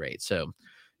contact rate. So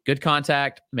good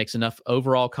contact, makes enough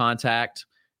overall contact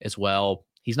as well.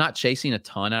 He's not chasing a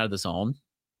ton out of the zone,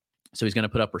 so he's going to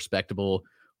put up respectable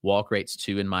walk rates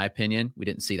too, in my opinion. We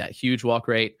didn't see that huge walk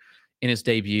rate in his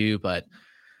debut, but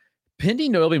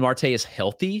pending Noelvi Marte is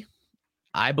healthy,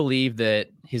 I believe that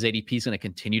his ADP is going to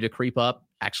continue to creep up,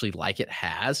 actually, like it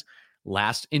has.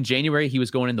 In January, he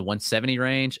was going in the 170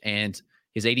 range, and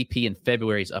his ADP in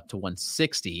February is up to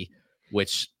 160,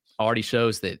 which already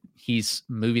shows that he's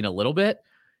moving a little bit.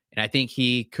 And I think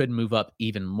he could move up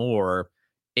even more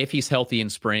if he's healthy in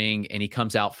spring and he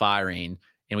comes out firing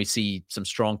and we see some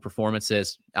strong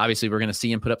performances. Obviously, we're going to see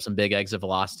him put up some big exit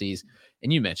velocities.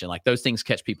 And you mentioned, like, those things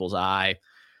catch people's eye.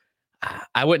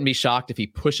 I wouldn't be shocked if he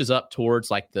pushes up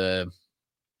towards like the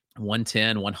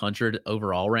 110, 100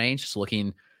 overall range. Just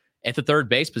looking at the third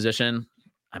base position,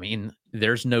 I mean,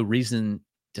 there's no reason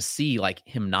to see like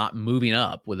him not moving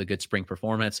up with a good spring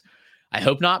performance. I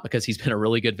hope not, because he's been a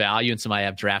really good value and somebody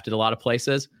I've drafted a lot of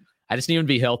places. I just need him to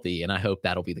be healthy, and I hope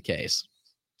that'll be the case.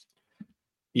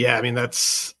 Yeah, I mean, that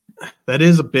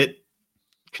is a bit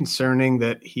concerning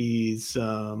that he's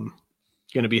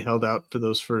going to be held out for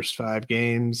those first 5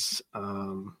 games.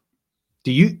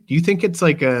 Do you think it's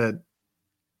like a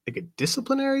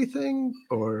disciplinary thing,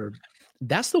 or?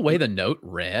 That's the way the note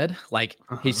read. Like,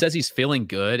 he says he's feeling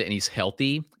good and he's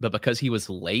healthy, but because he was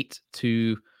late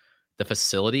to the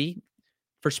facility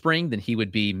for spring, then he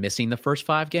would be missing the first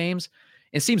 5 games.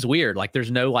 It seems weird. Like,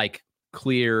 there's no like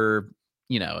clear,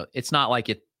 it's not like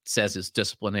it says it's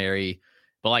disciplinary,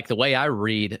 but like the way I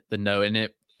read the note, and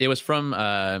it was from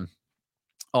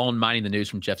on Minding the News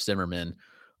from Jeff Zimmerman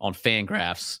on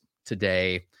Fangraphs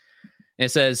today. And it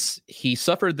says he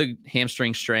suffered the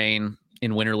hamstring strain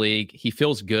in Winter League. He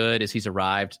feels good as he's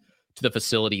arrived to the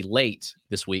facility late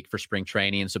this week for spring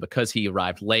training. So because he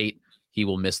arrived late, he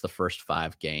will miss the first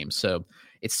 5 games. So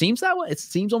it seems that way. It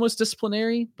seems almost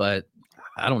disciplinary, but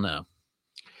I don't know.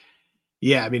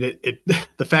 Yeah, I mean, it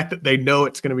the fact that they know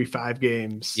it's going to be 5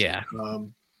 games,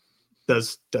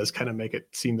 does kind of make it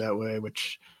seem that way,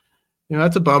 which,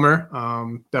 that's a bummer.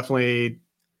 Definitely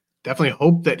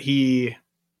hope that he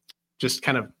just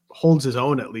kind of holds his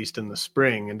own, at least in the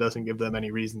spring, and doesn't give them any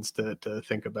reasons to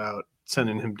think about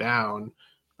sending him down.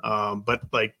 But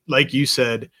like you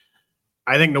said,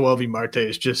 I think Noelvi Marte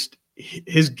is just,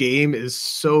 his game is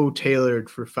so tailored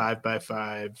for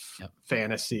 5x5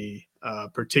 fantasy,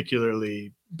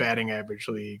 particularly batting average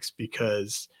leagues,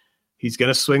 because he's going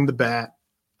to swing the bat.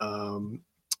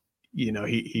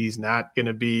 He's not going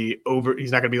to be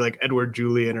he's not going to be like Edward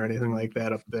Julian or anything like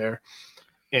that up there.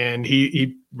 And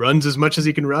he runs as much as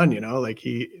he can run, like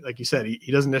you said,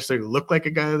 he doesn't necessarily look like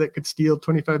a guy that could steal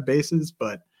 25 bases,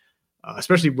 but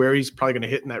especially where he's probably going to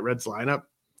hit in that Reds lineup,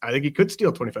 I think he could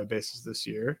steal 25 bases this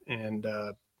year. And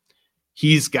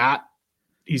he's got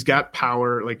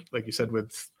power, like you said,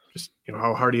 with just,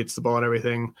 how hard he hits the ball and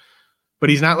everything, but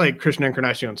he's not like Christian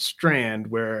Encarnacion Strand,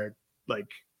 where like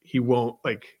he'll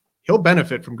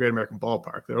benefit from Great American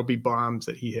Ballpark. There'll be bombs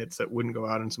that he hits that wouldn't go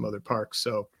out in some other parks.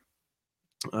 So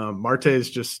Marte is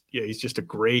just, he's just a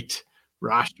great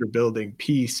roster building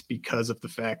piece because of the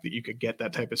fact that you could get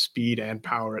that type of speed and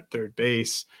power at third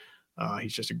base.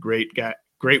 He's just a great guy,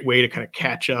 great way to kind of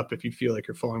catch up if you feel like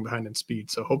you're falling behind in speed.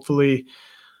 So hopefully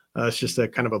it's just a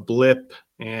kind of a blip.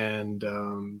 And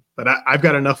but I've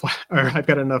got enough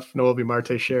Noelvi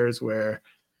Marte shares where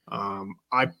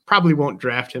I probably won't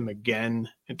draft him again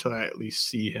until I at least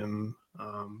see him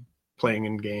playing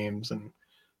in games and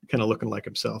kind of looking like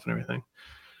himself and everything.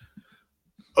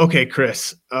 Okay,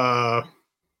 Chris. Paul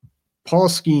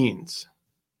Skeens.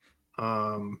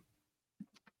 I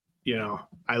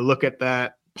look at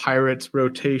that Pirates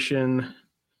rotation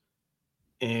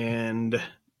and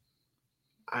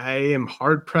I am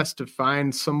hard pressed to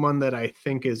find someone that I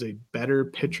think is a better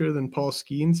pitcher than Paul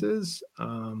Skeens is.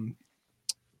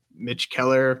 Mitch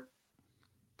Keller,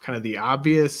 kind of the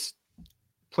obvious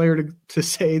player to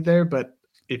say there, but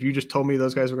if you just told me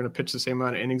those guys were going to pitch the same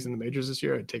amount of innings in the majors this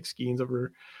year, I'd take Skeens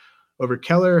over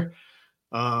Keller.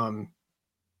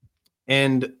 And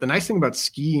the nice thing about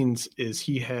Skeens is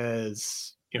he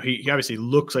has, he obviously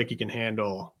looks like he can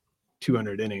handle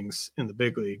 200 innings in the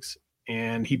big leagues,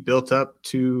 and he built up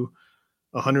to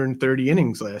 130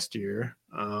 innings last year,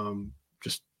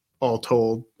 just all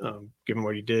told, given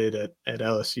what he did at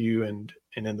LSU and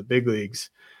in the big leagues.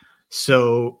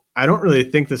 So I don't really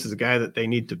think this is a guy that they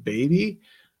need to baby.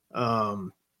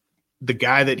 The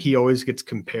guy that he always gets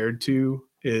compared to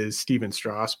is Steven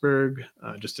Strasburg,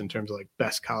 just in terms of like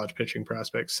best college pitching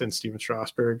prospects since Steven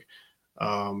Strasburg.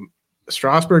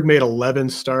 Strasburg made 11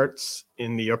 starts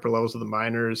in the upper levels of the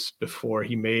minors before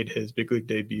he made his big league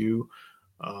debut.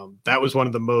 That was one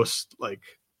of the most like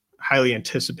highly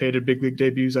anticipated big league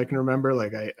debuts I can remember.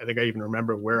 Like I think I even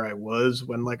remember where I was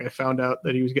when like I found out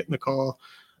that he was getting the call.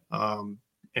 And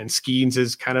Skeens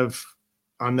is kind of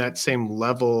on that same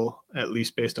level, at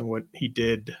least based on what he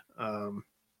did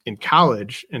in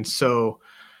college. And so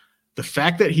the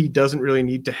fact that he doesn't really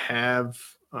need to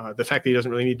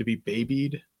be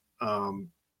babied,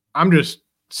 I'm just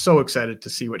so excited to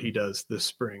see what he does this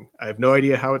spring. I have no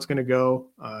idea how it's going to go.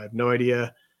 I have no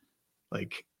idea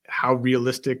like how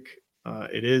realistic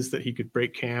it is that he could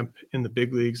break camp in the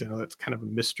big leagues. I know that's kind of a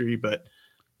mystery, but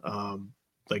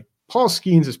like Paul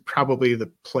Skeens is probably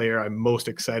the player I'm most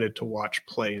excited to watch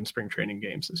play in spring training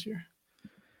games this year.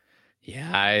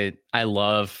 Yeah, I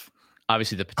love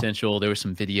obviously the potential. There was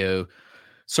some video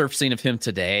surfacing of him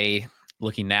today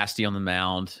looking nasty on the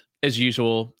mound as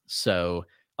usual. So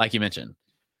like you mentioned,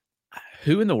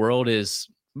 who in the world is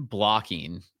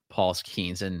blocking Paul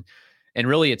Skeens? And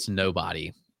really it's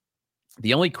nobody.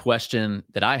 The only question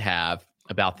that I have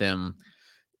about them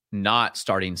not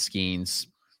starting Skeens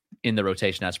in the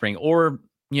rotation that spring, or,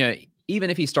 even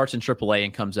if he starts in AAA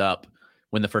and comes up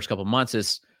when the first couple of months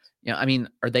is,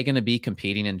 are they going to be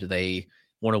competing, and do they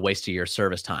want to waste a year's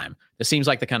service time? This seems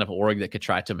like the kind of org that could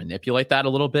try to manipulate that a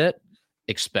little bit,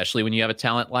 especially when you have a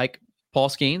talent like Paul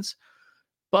Skeens.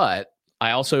 But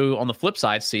I also, on the flip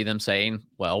side, see them saying,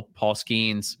 well, Paul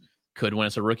Skeens could win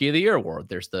us a Rookie of the Year award.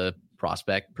 There's the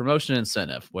prospect promotion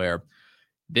incentive where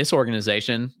this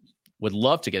organization would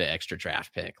love to get an extra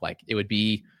draft pick. Like it would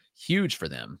be huge for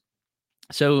them.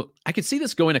 So I could see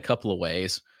this going a couple of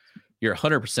ways. You're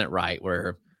 100% right,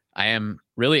 where I am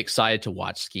really excited to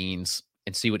watch Skeens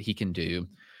and see what he can do.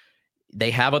 They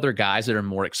have other guys that are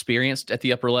more experienced at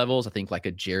the upper levels. I think like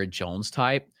a Jared Jones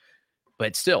type,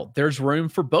 but still there's room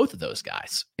for both of those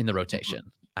guys in the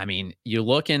rotation. I mean, you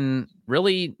look and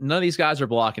really none of these guys are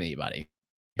blocking anybody.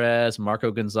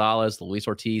 Marco Gonzalez, Luis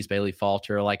Ortiz, Bailey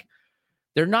Falter, like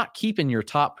they're not keeping your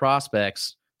top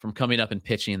prospects from coming up and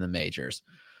pitching in the majors.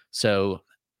 So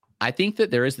I think that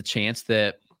there is the chance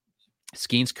that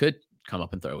Skeens could come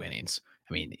up and throw innings.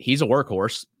 I mean, he's a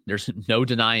workhorse. There's no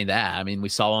denying that. I mean, we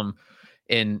saw him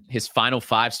in his final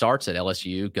 5 starts at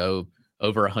LSU go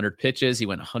over 100 pitches. He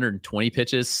went 120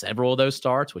 pitches, several of those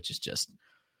starts, which is just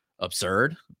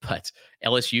absurd. But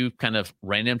LSU kind of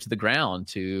ran him to the ground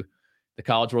to the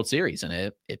College World Series,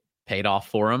 and it paid off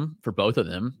for him, for both of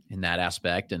them in that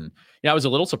aspect. And I was a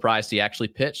little surprised he actually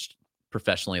pitched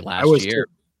professionally last year.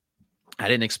 I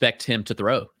didn't expect him to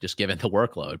throw, just given the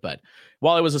workload. But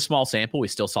while it was a small sample, we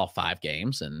still saw 5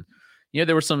 games, and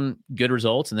there were some good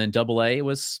results. And then AA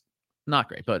was not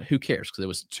great, but who cares? Because it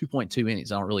was 2.2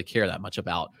 innings. I don't really care that much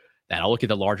about that. I'll look at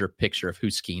the larger picture of who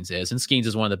Skeens is, and Skeens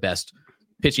is one of the best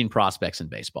pitching prospects in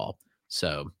baseball.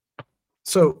 So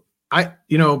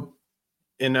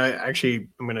and I'm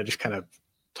going to just kind of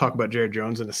talk about Jared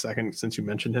Jones in a second since you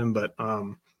mentioned him, but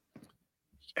I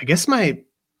guess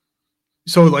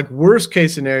worst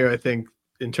case scenario, I think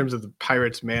in terms of the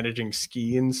Pirates managing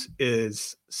Skeens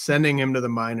is sending him to the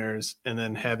minors and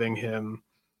then having him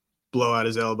blow out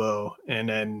his elbow. And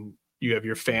then you have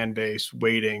your fan base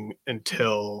waiting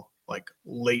until like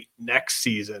late next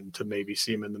season to maybe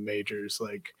see him in the majors.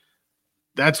 Like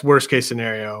that's worst case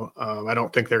scenario. I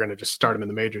don't think they're going to just start him in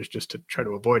the majors just to try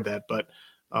to avoid that. But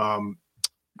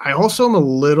I also am a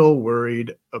little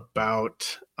worried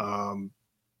about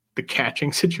the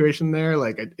catching situation there.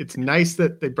 Like it's nice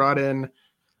that they brought in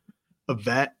a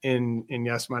vet in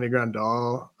Yasmani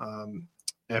Grandal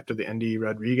after the Endy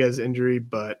Rodriguez injury,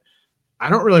 but I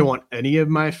don't really want any of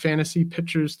my fantasy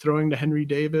pitchers throwing to Henry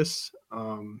Davis.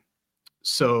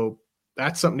 So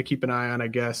that's something to keep an eye on, I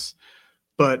guess.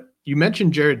 But you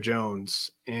mentioned Jared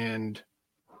Jones, and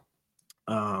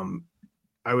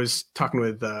I was talking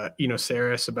with Eno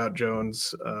Saris about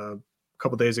Jones a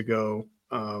couple days ago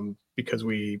because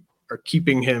we are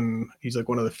keeping him. He's like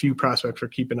one of the few prospects we're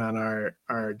keeping on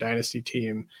our dynasty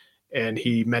team. And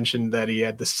he mentioned that he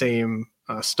had the same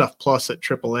stuff plus at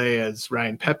AAA as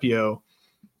Ryan Pepio.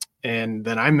 And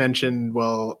then I mentioned,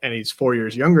 well, and he's 4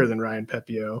 years younger than Ryan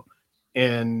Pepio.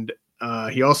 And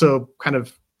he also kind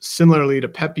of similarly to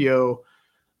Pepio,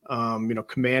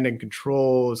 command and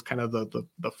control is kind of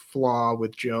the flaw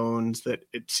with Jones that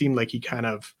it seemed like he kind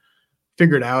of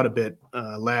figured out a bit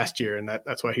last year. And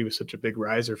that's why he was such a big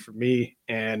riser for me.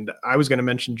 And I was going to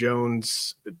mention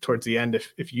Jones towards the end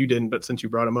if you didn't, but since you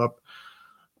brought him up,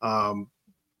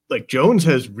 like Jones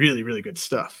has really, really good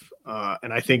stuff.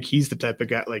 And I think he's the type of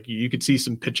guy, like you could see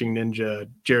some pitching ninja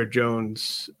Jared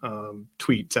Jones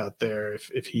tweets out there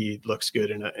if he looks good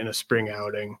in a spring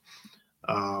outing.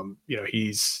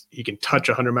 He can touch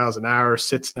 100 miles an hour,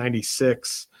 sits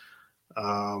 96.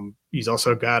 He's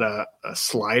also got a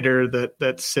slider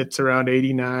that sits around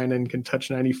 89 and can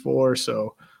touch 94.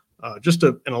 So just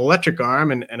an electric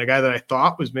arm and a guy that I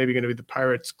thought was maybe going to be the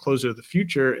Pirates' closer of the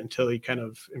future until he kind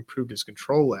of improved his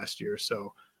control last year.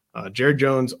 So Jared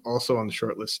Jones also on the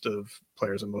short list of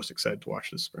players I'm most excited to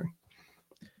watch this spring.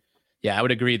 Yeah, I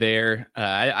would agree there.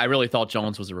 I really thought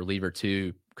Jones was a reliever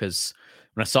too, because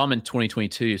when I saw him in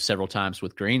 2022 several times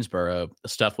with Greensboro, the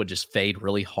stuff would just fade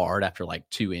really hard after like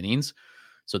 2 innings.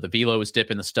 So the velo was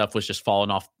dipping, the stuff was just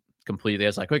falling off completely. I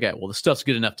was like, okay, well, the stuff's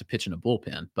good enough to pitch in a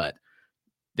bullpen. But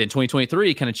then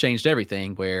 2023 kind of changed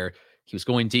everything where he was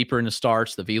going deeper into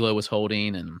starts, the velo was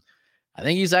holding, and I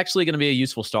think he's actually going to be a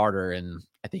useful starter. And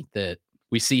I think that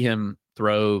we see him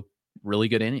throw really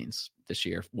good innings this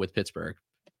year with Pittsburgh.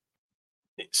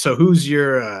 So who's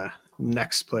your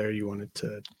next player you wanted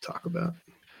to talk about?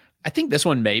 I think this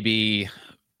one may be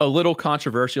a little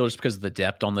controversial just because of the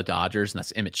depth on the Dodgers, and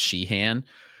that's Emmett Sheehan,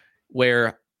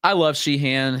 where I love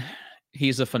Sheehan.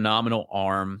 He's a phenomenal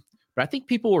arm, but I think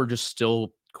people are just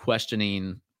still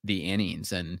questioning the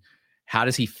innings and how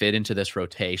does he fit into this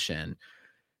rotation?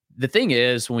 The thing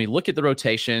is, when we look at the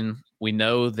rotation, we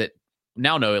know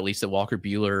at least that Walker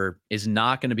Buehler is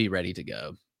not going to be ready to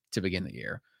go to begin the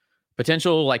year.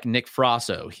 Potential like Nick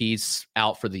Frasso, he's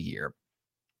out for the year.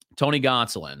 Tony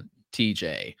Gonsolin,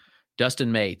 TJ,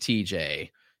 Dustin May, TJ,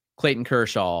 Clayton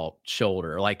Kershaw,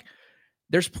 shoulder. Like,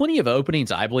 there's plenty of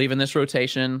openings, I believe, in this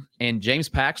rotation. And James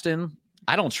Paxton,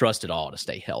 I don't trust at all to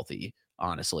stay healthy,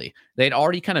 honestly. They'd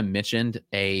already kind of mentioned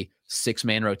a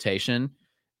 6-man rotation,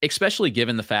 especially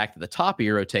given the fact that the top of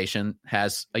your rotation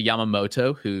has a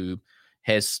Yamamoto who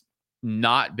has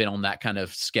not been on that kind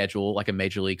of schedule, like a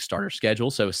major league starter schedule.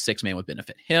 So a 6-man would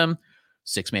benefit him.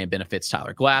 6-man benefits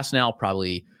Tyler Glasnow,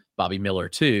 probably Bobby Miller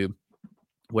too,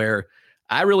 where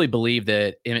I really believe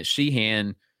that Emmett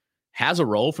Sheehan has a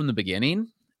role from the beginning.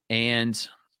 And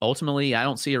ultimately, I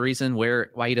don't see a reason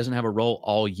why he doesn't have a role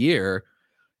all year.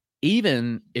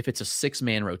 Even if it's a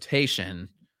 6-man rotation,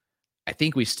 I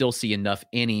think we still see enough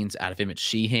innings out of Emmett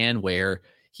Sheehan where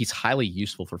he's highly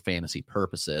useful for fantasy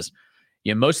purposes.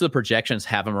 Most of the projections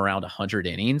have him around 100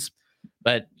 innings,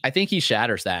 but I think he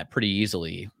shatters that pretty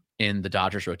easily in the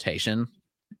Dodgers rotation.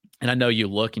 And I know you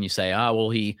look and you say,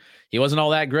 he wasn't all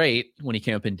that great when he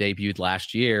came up and debuted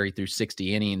last year. He threw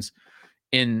 60 innings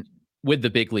with the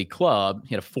big league club.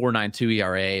 He had a 4.92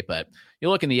 ERA, but you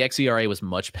look and the xERA was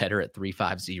much better at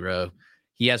 3.50.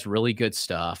 He has really good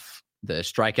stuff. The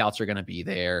strikeouts are going to be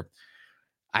there.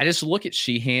 I just look at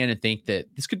Sheehan and think that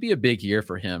this could be a big year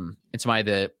for him. It's somebody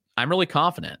that I'm really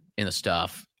confident in the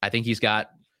stuff. I think he's got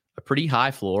a pretty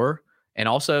high floor and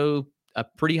also a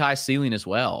pretty high ceiling as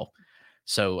well.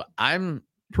 So I'm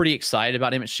pretty excited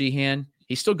about Emmett Sheehan.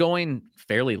 He's still going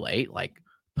fairly late, like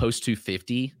post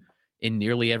 250 in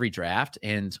nearly every draft.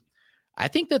 And I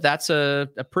think that that's a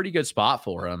pretty good spot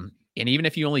for him. And even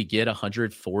if you only get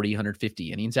 140,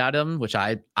 150 innings out of him, which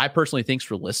I personally think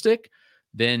is realistic,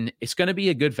 then it's going to be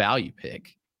a good value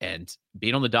pick. And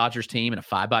being on the Dodgers team in a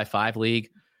 5x5 league,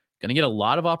 going to get a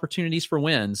lot of opportunities for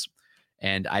wins.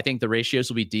 And I think the ratios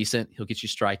will be decent. He'll get you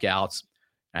strikeouts.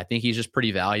 I think he's just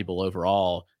pretty valuable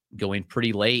overall, going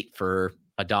pretty late for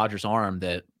a Dodgers arm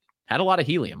that had a lot of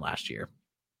helium last year.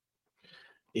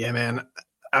 Yeah, man.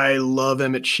 I love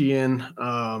Emmett Sheehan.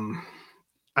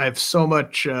 I have so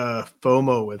much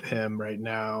FOMO with him right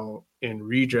now in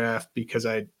redraft because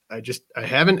I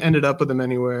haven't ended up with him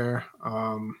anywhere.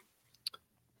 I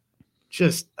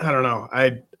don't know.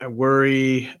 I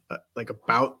worry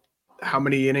about how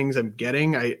many innings I'm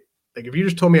getting. If you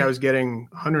just told me I was getting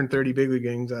 130 big league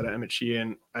innings out of Emmett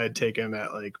Sheehan, I'd take him at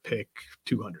pick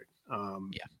 200.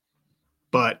 Yeah.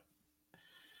 But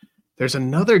there's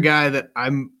another guy that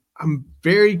I'm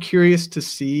very curious to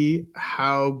see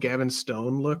how Gavin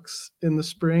Stone looks in the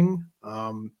spring.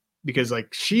 Because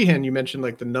Sheehan, you mentioned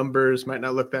the numbers might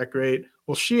not look that great.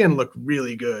 Well, Sheehan looked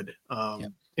really good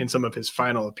in some of his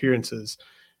final appearances,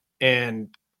 and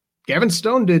Gavin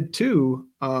Stone did too.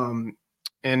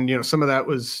 And some of that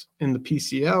was in the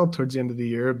PCL towards the end of the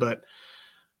year, but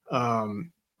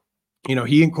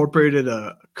he incorporated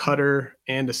a cutter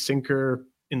and a sinker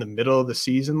in the middle of the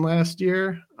season last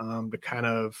year to kind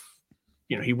of,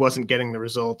 he wasn't getting the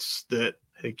results that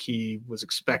I think he was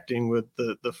expecting with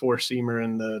the four seamer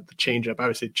and the changeup.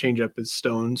 Obviously, changeup is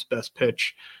Stone's best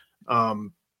pitch.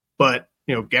 But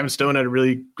Gavin Stone had a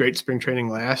really great spring training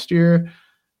last year.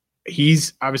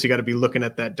 He's obviously got to be looking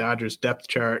at that Dodgers depth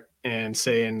chart and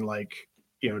saying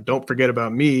don't forget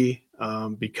about me.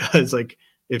 Because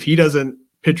if he doesn't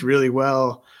pitch really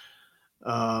well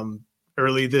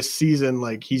early this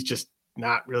season, he's just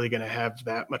not really going to have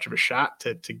that much of a shot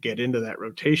to get into that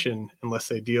rotation unless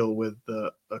they deal with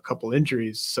a couple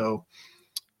injuries. So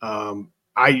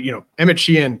Emmett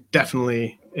Sheehan,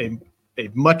 definitely a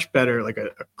much better,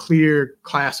 a clear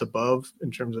class above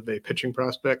in terms of a pitching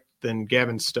prospect than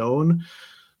Gavin Stone.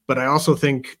 But I also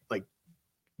think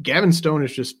Gavin Stone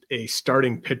is just a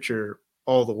starting pitcher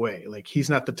all the way. He's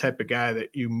not the type of guy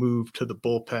that you move to the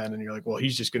bullpen and you're well,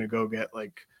 he's just going to go get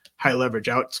high leverage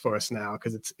outs for us now.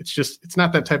 Cause it's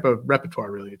not that type of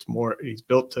repertoire really. It's more, he's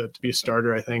built to be a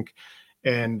starter, I think.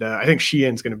 And I think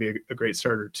Sheehan's going to be a great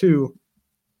starter too.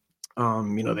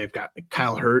 They've got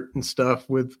Kyle Hurt and stuff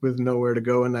with nowhere to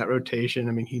go in that rotation.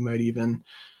 I mean, he might even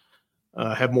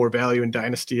have more value in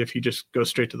Dynasty if he just goes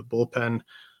straight to the bullpen.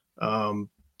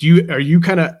 Are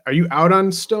you out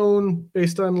on Stone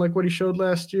based on what he showed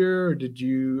last year, or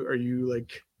are you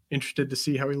interested to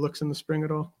see how he looks in the spring at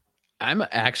all? I'm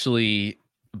actually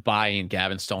buying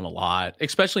Gavin Stone a lot,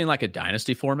 especially in a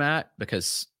Dynasty format,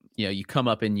 because you come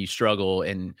up and you struggle,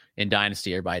 and in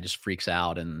Dynasty everybody just freaks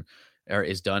out or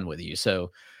is done with you.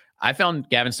 So I found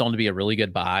Gavin Stone to be a really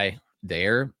good buy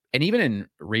there. And even in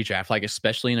redraft,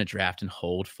 especially in a draft and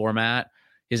hold format,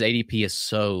 his ADP is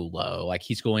so low.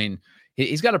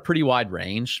 He's got a pretty wide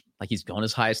range. He's going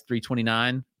as high as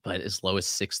 329, but as low as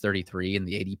 633 in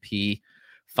the ADP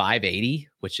 580,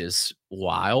 which is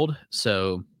wild.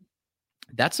 So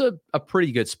that's a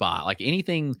pretty good spot.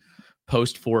 Anything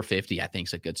post 450, I think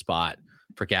is a good spot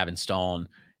for Gavin Stone.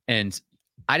 And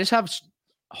I just have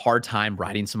a hard time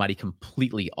writing somebody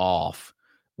completely off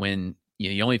when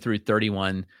you only threw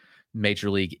 31 major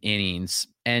league innings,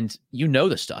 and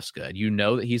the stuff's good.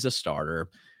 That he's a starter.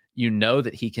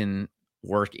 That he can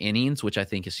work innings, which I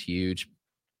think is huge.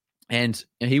 And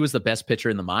he was the best pitcher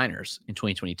in the minors in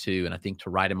 2022. And I think to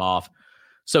write him off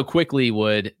so quickly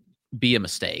would be a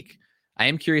mistake. I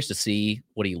am curious to see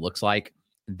what he looks like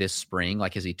this spring.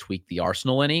 Has he tweaked the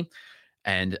arsenal any?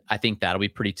 And I think that'll be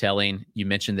pretty telling. You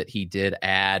mentioned that he did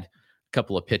add a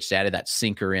couple of pitches, added that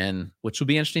sinker in, which will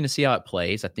be interesting to see how it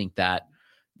plays. I think that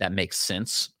makes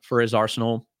sense for his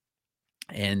arsenal.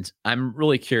 And I'm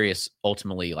really curious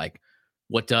ultimately,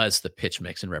 what does the pitch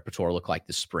mix and repertoire look like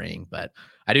this spring? But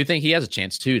I do think he has a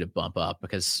chance too to bump up,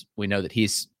 because we know that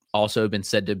he's also been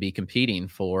said to be competing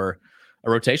for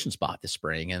a rotation spot this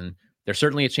spring. And there's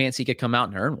certainly a chance he could come out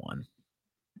and earn one.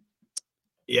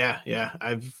 Yeah.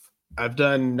 I've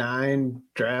done 9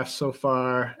 drafts so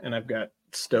far, and I've got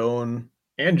Stone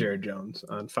and Jared Jones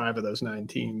on 5 of those 9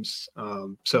 teams.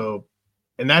 And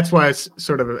that's why I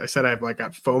said I've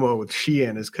got FOMO with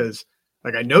Sheehan, is because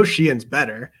I know Sheehan's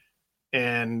better,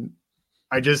 and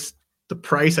the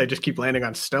price, I just keep landing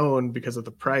on Stone because of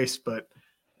the price. But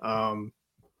in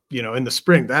the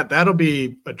spring, that'll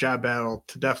be a job battle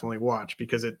to definitely watch,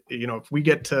 because if we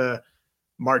get to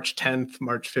March 10th,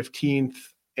 March 15th,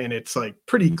 and it's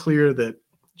pretty clear that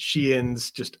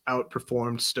Sheehan's just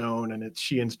outperformed Stone and it's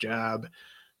Sheehan's job,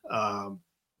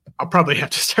 I'll probably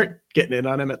have to start getting in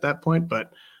on him at that point.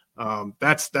 But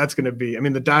that's going to be,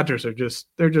 the Dodgers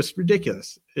they're just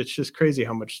ridiculous. It's just crazy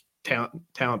how much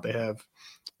talent they have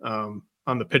on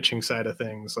the pitching side of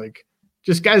things.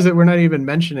 just guys that we're not even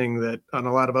mentioning that on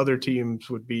a lot of other teams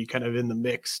would be kind of in the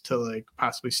mix to like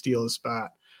possibly steal a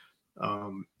spot.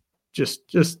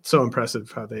 Just so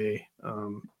impressive how they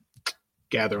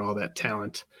gather all that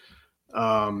talent.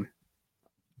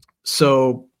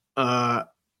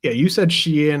 Yeah, you said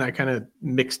Sheehan. I kind of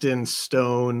mixed in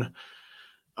Stone.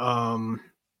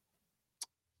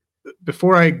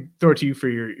 Before I throw it to you for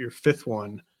your fifth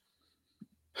one,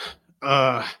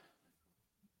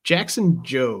 Jackson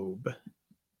Jobe.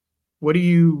 What do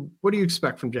you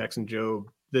expect from Jackson Jobe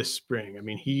this spring? I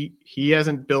mean, he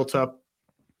hasn't built up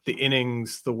the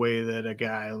innings the way that a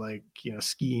guy like,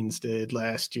 Skeens did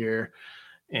last year.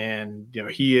 And,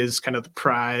 he is kind of the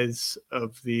prize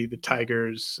of the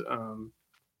Tigers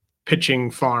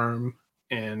pitching farm.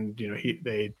 And,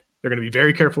 they're going to be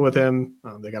very careful with him.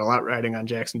 They got a lot riding on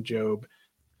Jackson Jobe.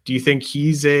 Do you think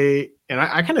he's and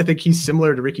I kind of think he's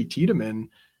similar to Ricky Tiedemann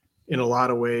in a lot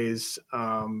of ways,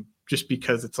 just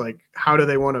because it's like, how do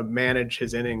they want to manage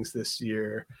his innings this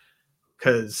year?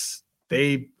 Because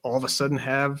they all of a sudden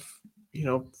have,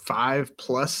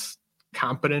 5+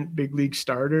 competent big league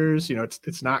starters.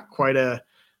 It's not quite a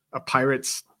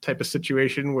Pirates type of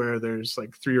situation where there's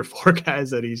like 3 or 4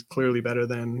 guys that he's clearly better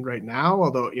than right now,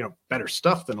 although, better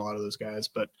stuff than a lot of those guys.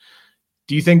 But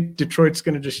do you think Detroit's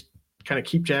going to just kind of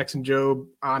keep Jackson Jobe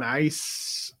on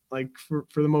ice, like for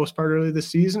the most part early this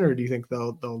season, or do you think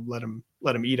they'll let him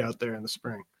eat out there in the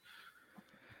spring?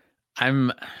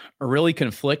 I'm really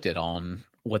conflicted on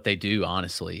what they do,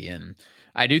 honestly. And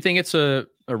I do think it's a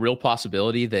real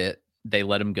possibility that they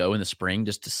let him go in the spring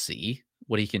just to see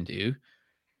what he can do.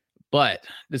 But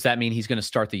does that mean he's going to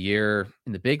start the year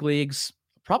in the big leagues?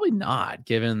 Probably not,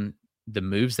 given the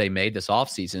moves they made this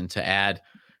offseason to add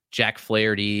Jack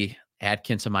Flaherty, add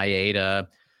Kenta Maeda.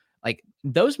 Like,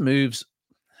 those moves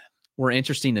were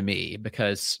interesting to me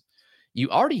because you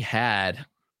already had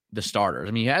the starters.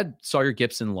 I mean, you had Sawyer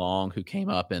Gipson-Long, who came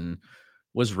up and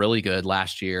was really good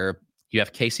last year. You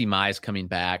have Casey Mize coming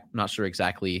back. I'm not sure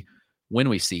exactly when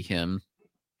we see him.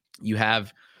 You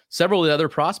have several of the other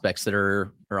prospects that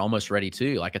are almost ready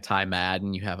too, like a Ty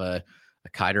Madden. You have a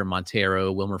Kiter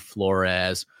Montero, Wilmer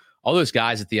Flores, all those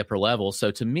guys at the upper level.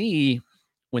 So to me,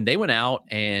 when they went out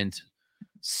and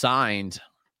signed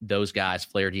those guys,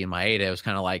 Flaherty and Maeda, it was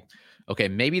kind of like, okay,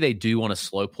 maybe they do want to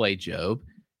slow play Jobe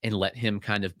and let him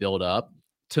kind of build up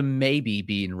to maybe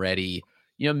being ready,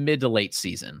 mid to late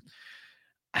season.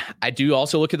 I do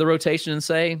also look at the rotation and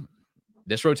say,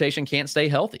 this rotation can't stay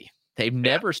healthy. They've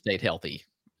never stayed healthy.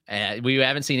 And we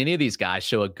haven't seen any of these guys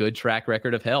show a good track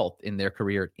record of health in their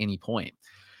career at any point.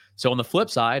 So on the flip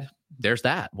side, there's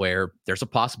that, where there's a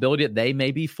possibility that they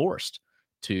may be forced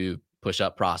to push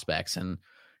up prospects. And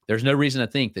there's no reason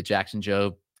to think that Jackson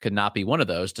Jobe could not be one of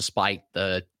those, despite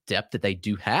the depth that they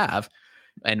do have.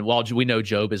 And while we know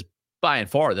Jobe is by and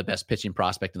far the best pitching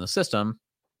prospect in the system,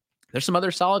 there's some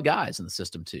other solid guys in the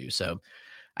system too. So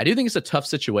I do think it's a tough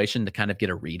situation to kind of get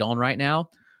a read on right now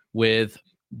with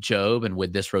Jobe and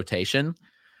with this rotation.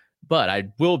 But I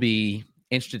will be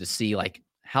interested to see, like,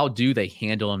 how do they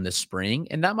handle him this spring?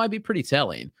 And that might be pretty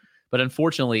telling. But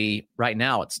unfortunately, right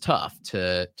now it's tough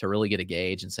to really get a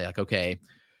gauge and say, like, okay,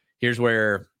 here's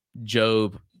where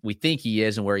Jobe, we think he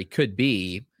is and where he could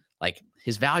be. Like,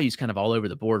 his value is kind of all over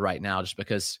the board right now just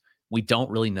because we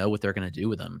don't really know what they're going to do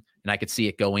with him. And I could see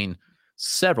it going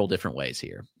several different ways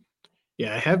here.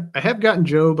 Yeah, I have gotten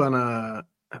Jobe on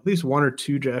at least 1 or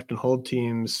 2 draft and hold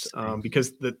teams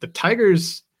because the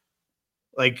Tigers,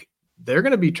 like, they're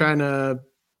going to be trying to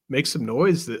make some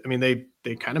noise. I mean,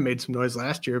 they kind of made some noise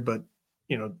last year, but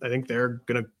I think they're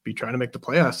going to be trying to make the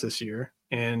playoffs this year,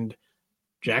 and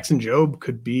Jackson Jobe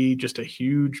could be just a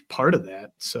huge part of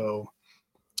that. So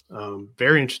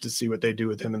very interested to see what they do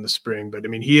with him in the spring. But I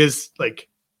mean, he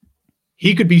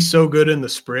could be so good in the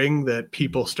spring that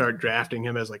people start drafting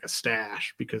him as like a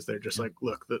stash because they're just like,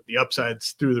 look, the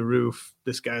upside's through the roof.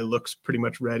 This guy looks pretty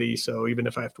much ready. So even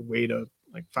if I have to wait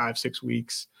 5-6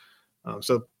 weeks.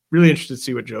 So really interested to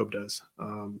see what Jobe does.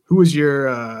 Who's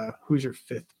your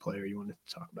fifth player you wanted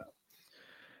to talk about?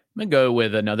 I'm going to go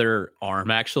with another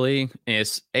arm, actually.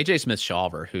 It's AJ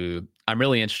Smith-Shawver, who I'm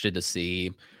really interested to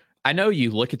see. I know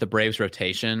you look at the Braves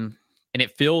rotation and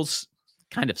it feels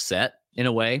kind of set in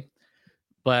a way,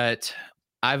 but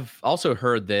I've also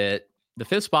heard that the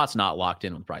 5th spot's not locked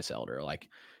in with Bryce Elder. Like,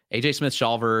 AJ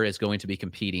Smith-Shawver is going to be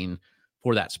competing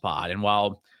for that spot. And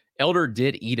while Elder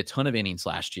did eat a ton of innings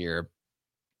last year,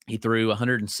 he threw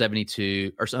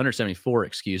 174,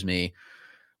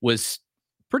 was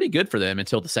pretty good for them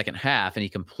until the second half, and he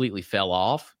completely fell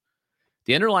off.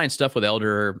 The underlying stuff with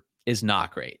Elder is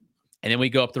not great. And then we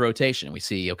go up the rotation and we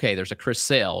see, okay, there's a Chris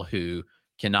Sale who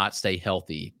cannot stay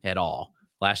healthy at all.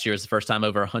 Last year was the first time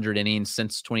over 100 innings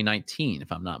since 2019,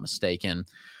 if I'm not mistaken.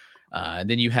 And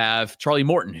then you have Charlie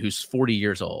Morton, who's 40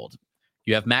 years old.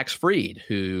 You have Max Fried,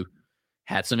 who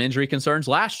had some injury concerns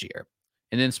last year,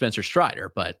 and then Spencer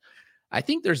Strider. But I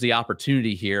think there's the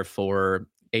opportunity here for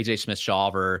AJ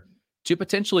Smith-Shawver to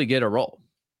potentially get a role.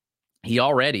 He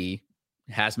already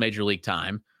has major league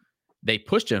time. They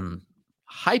pushed him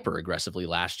hyper aggressively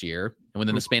last year, and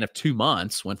within the span of 2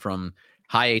 months went from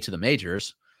high A to the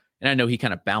majors. And I know he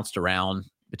kind of bounced around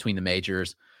between the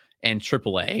majors and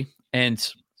AAA,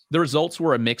 and the results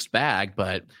were a mixed bag.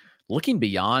 But looking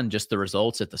beyond just the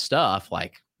results at the stuff,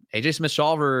 like AJ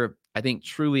Smith-Shawver, I think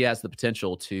truly has the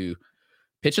potential to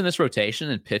pitch in this rotation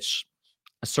and pitch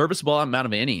a serviceable amount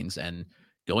of innings, and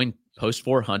going post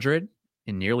 400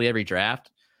 in nearly every draft.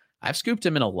 I've scooped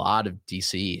him in a lot of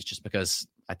DCs just because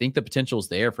I think the potential is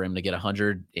there for him to get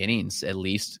 100 innings at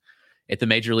least at the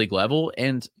major league level,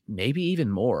 and maybe even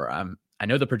more. I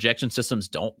know the projection systems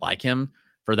don't like him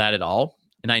for that at all.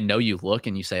 And I know you look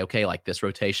and you say, okay, like this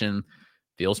rotation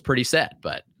feels pretty set,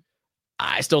 but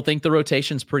I still think the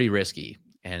rotation's pretty risky.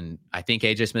 And I think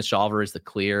AJ Smith-Shawver is the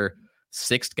clear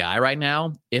sixth guy right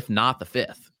now, if not the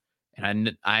fifth.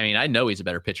 And I mean, I know he's a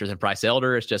better pitcher than Bryce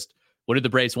Elder. It's just, what do the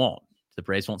Braves want? The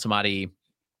Braves want somebody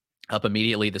up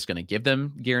immediately that's going to give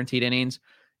them guaranteed innings.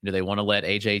 Do they want to let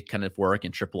AJ kind of work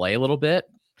in AAA a little bit?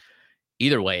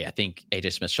 Either way, I think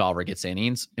AJ Smith-Shawver gets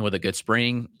innings, and with a good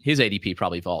spring, his ADP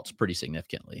probably vaults pretty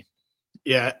significantly.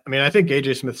 Yeah, I mean, I think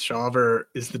AJ Smith-Shawver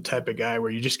is the type of guy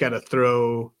where you just got to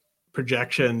throw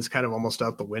projections kind of almost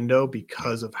out the window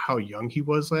because of how young he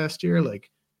was last year.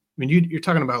 Like, I mean, you're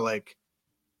talking about like,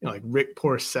 you know, like Rick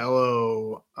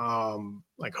Porcello,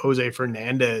 like Jose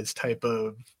Fernandez type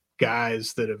of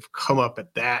guys that have come up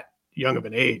at that young of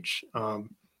an age.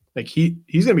 Like he's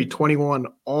going to be 21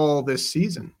 all this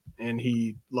season, and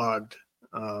he logged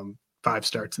 5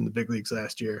 starts in the big leagues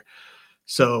last year.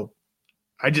 So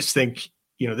I just think,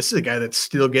 you know, this is a guy that's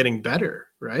still getting better,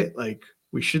 right? Like,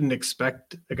 we shouldn't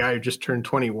expect a guy who just turned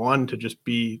 21 to just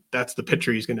be, that's the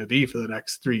pitcher he's going to be for the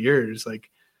next 3 years. Like,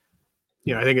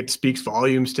 you know, I think it speaks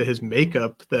volumes to his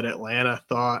makeup that Atlanta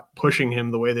thought pushing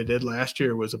him the way they did last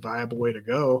year was a viable way to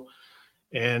go.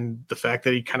 And the fact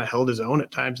that he kind of held his own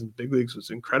at times in the big leagues was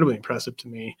incredibly impressive to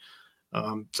me.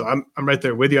 So I'm right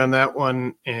there with you on that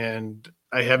one. And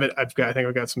I think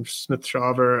I've got some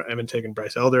Smith-Shawver. I haven't taken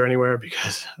Bryce Elder anywhere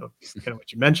because of kind of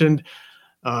what you mentioned.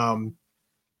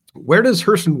 Where does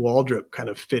Hurston Waldrop kind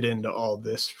of fit into all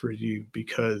this for you?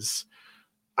 Because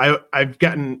I've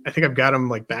got him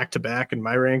like back to back in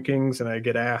my rankings, and I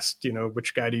get asked, you know,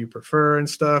 which guy do you prefer and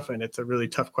stuff. And it's a really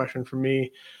tough question for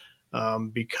me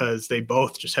because they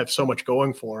both just have so much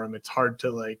going for them. It's hard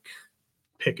to like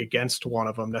pick against one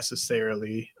of them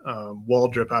necessarily.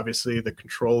 Waldrop, obviously the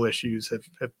control issues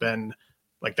have been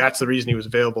like, that's the reason he was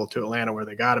available to Atlanta where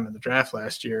they got him in the draft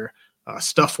last year.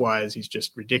 Stuff wise, he's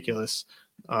just ridiculous.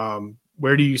 How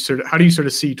do you sort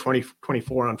of see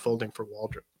 2024 unfolding for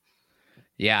Waldrop?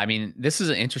 Yeah, I mean, this is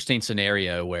an interesting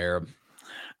scenario where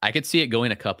I could see it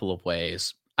going a couple of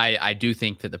ways. I do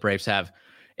think that the Braves have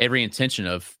every intention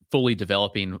of fully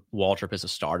developing Waldrop as a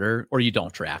starter, or you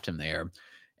don't draft him there.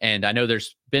 And I know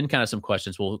there's been kind of some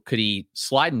questions. Well, could he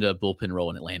slide into a bullpen role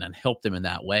in Atlanta and help them in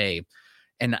that way?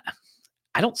 And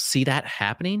I don't see that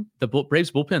happening. The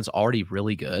Braves bullpen is already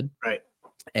really good. Right.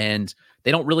 And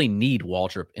they don't really need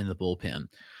Waldrop in the bullpen.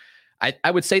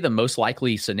 I would say the most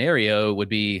likely scenario would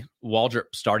be Waldrop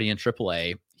starting in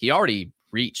AAA. He already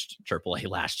reached AAA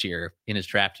last year in his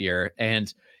draft year,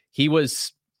 and he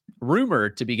was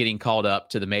rumored to be getting called up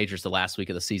to the majors the last week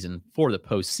of the season for the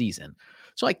postseason.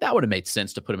 So like that would have made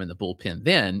sense to put him in the bullpen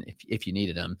then if you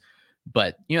needed him.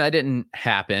 But, you know, that didn't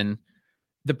happen.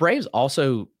 The Braves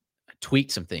also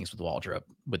tweaked some things with Waldrop,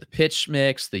 with the pitch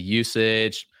mix, the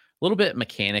usage, a little bit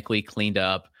mechanically cleaned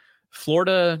up.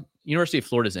 University of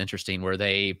Florida is interesting where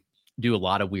they do a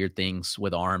lot of weird things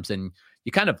with arms. And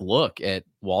you kind of look at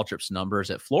Waldrop's numbers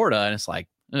at Florida and it's like,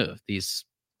 these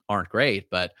aren't great.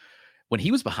 But when he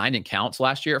was behind in counts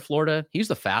last year at Florida, he used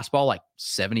the fastball like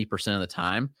 70% of the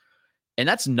time. And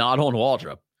that's not on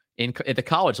Waldrop. At the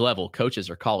college level, coaches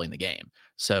are calling the game.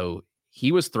 So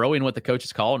he was throwing what the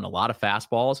coaches call and a lot of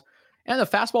fastballs. And the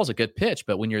fastball is a good pitch,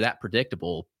 but when you're that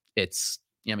predictable, it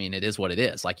is what it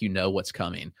is. Like, you know what's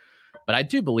coming. But I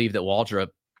do believe that Waldrop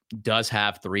does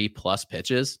have 3+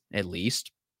 pitches at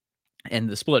least. And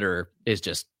the splitter is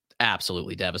just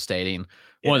absolutely devastating.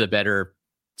 Yeah. One of the better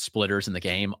splitters in the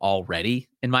game already,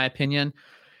 in my opinion.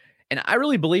 And I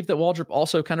really believe that Waldrop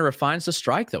also kind of refines the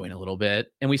strike throwing a little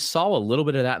bit. And we saw a little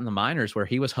bit of that in the minors where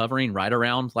he was hovering right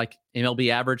around like MLB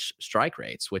average strike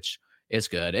rates, which is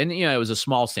good. And, it was a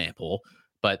small sample,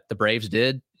 but the Braves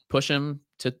did push him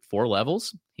to 4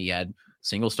 levels. He had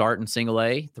single start in single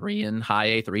A, 3 in high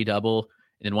A, 3 double,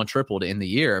 and then 1 triple to end the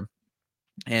year.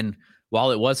 And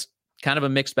while it was kind of a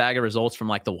mixed bag of results from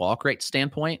like the walk rate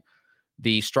standpoint,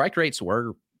 the strike rates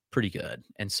were pretty good.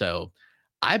 And so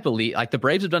I believe like the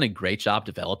Braves have done a great job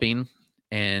developing,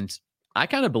 and I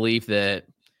kind of believe that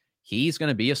he's going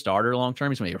to be a starter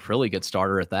long-term. He's going to be a really good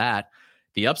starter at that.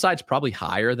 The upside's probably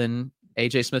higher than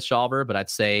AJ Smith-Shawver, but I'd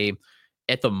say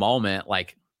at the moment,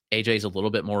 like AJ's a little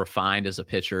bit more refined as a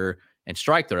pitcher and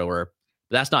strike thrower.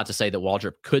 But that's not to say that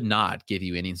Waldrop could not give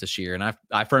you innings this year. And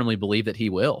I firmly believe that he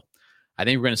will. I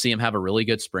think we're going to see him have a really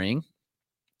good spring.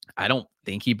 I don't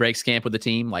think he breaks camp with the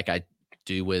team like I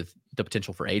do with the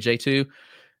potential for AJ to,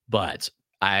 but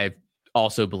I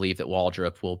also believe that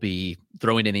Waldrop will be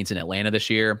throwing innings in Atlanta this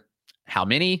year. How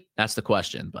many? That's the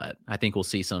question, but I think we'll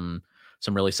see some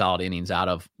really solid innings out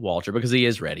of Waldrop because he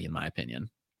is ready, in my opinion.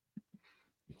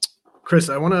 Chris,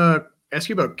 I want to ask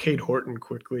you about Cade Horton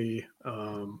quickly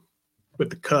with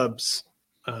the Cubs.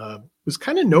 It was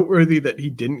kind of noteworthy that he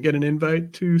didn't get an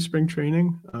invite to spring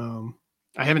training.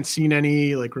 I haven't seen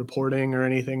any like reporting or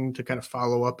anything to kind of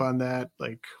follow up on that,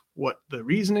 like what the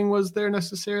reasoning was there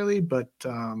necessarily. But,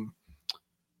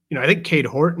 I think Cade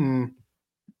Horton,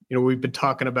 we've been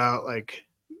talking about like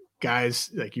guys,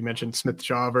 like you mentioned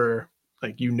Smith-Shawver,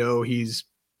 like, he's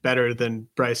better than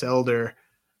Bryce Elder.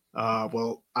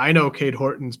 Well, I know Cade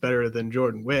Horton's better than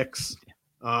Jordan Wicks.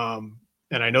 And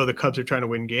I know the Cubs are trying to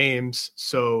win games.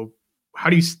 So how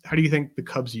do you think the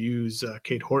Cubs use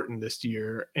Cade Horton this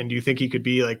year? And do you think he could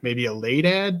be like maybe a late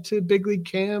add to big league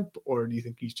camp, or do you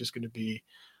think he's just going to be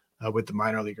with the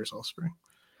minor leaguers all spring?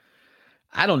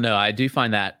 I don't know. I do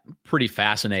find that pretty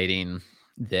fascinating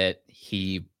that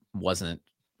he wasn't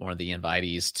one of the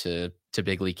invitees to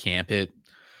big league camp.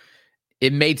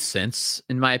 It made sense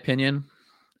in my opinion,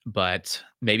 but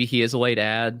maybe he is a late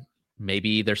add.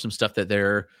 Maybe there's some stuff that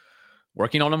they're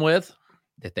working on him with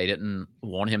that they didn't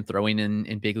want him throwing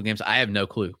in big league games. I have no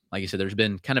clue. Like you said, there's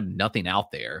been kind of nothing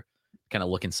out there kind of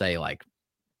look and say like,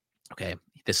 okay,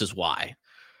 this is why.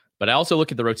 But I also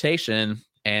look at the rotation,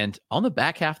 and on the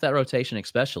back half of that rotation,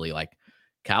 especially like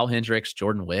Kyle Hendricks,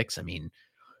 Jordan Wicks. I mean,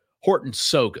 Horton's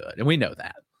so good, and we know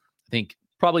that. I think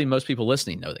probably most people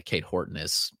listening know that Cade Horton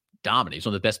is dominant. He's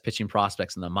one of the best pitching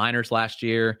prospects in the minors last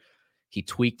year. He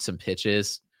tweaked some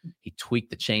pitches. He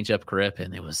tweaked the changeup grip,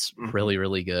 and it was really,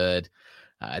 really good.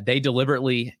 They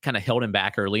deliberately kind of held him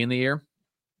back early in the year,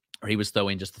 or he was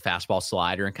throwing just the fastball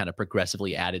slider and kind of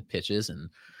progressively added pitches, and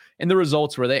the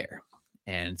results were there.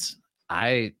 And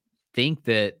I think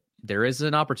that there is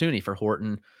an opportunity for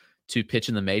Horton to pitch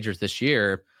in the majors this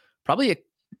year. Probably a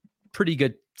pretty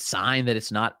good sign that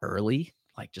it's not early,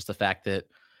 like just the fact that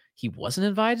he wasn't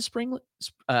invited to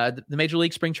the major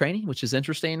league spring training, which is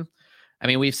interesting. I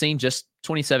mean, we've seen just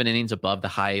 27 innings above the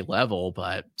high level,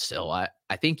 but still, I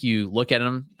think you look at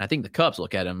him, I think the Cubs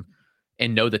look at him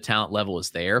and know the talent level is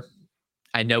there.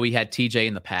 I know he had TJ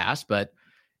in the past, but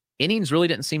innings really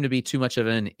didn't seem to be too much of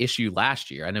an issue last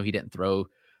year. I know he didn't throw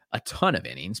a ton of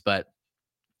innings, but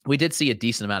we did see a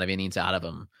decent amount of innings out of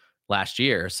him last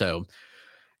year. So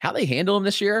how they handle him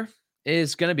this year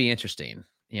is going to be interesting.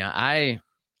 I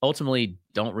ultimately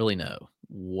don't really know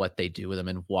what they do with him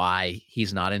and why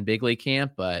he's not in big league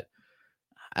camp, but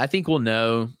I think we'll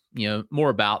know, more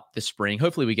about this spring.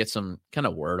 Hopefully we get some kind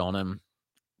of word on him,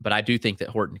 but I do think that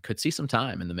Horton could see some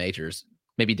time in the majors,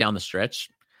 maybe down the stretch.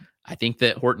 I think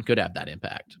that Horton could have that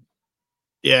impact.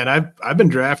 Yeah. And I've been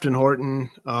drafting Horton.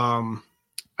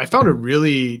 I found a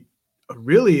really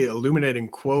illuminating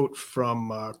quote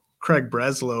from Craig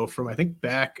Breslow from, I think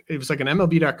it was like an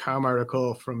MLB.com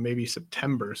article from maybe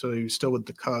September. So he was still with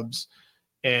the Cubs.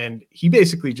 And he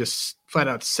basically just flat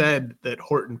out said that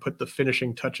Horton put the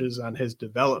finishing touches on his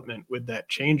development with that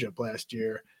changeup last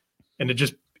year. And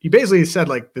he basically said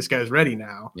like, this guy's ready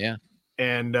now. Yeah.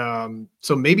 And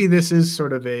so maybe this is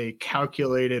sort of a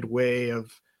calculated way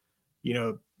of,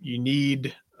 you're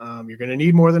going to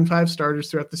need more than 5 starters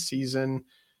throughout the season.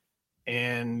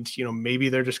 And, maybe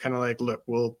they're just kind of like, look,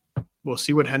 we'll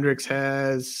see what Hendricks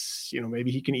has,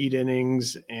 maybe he can eat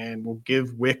innings, and we'll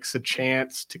give Wicks a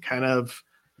chance to kind of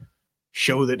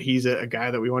show that he's a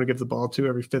guy that we want to give the ball to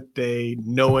every 5th day,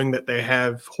 knowing that they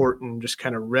have Horton just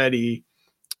kind of ready.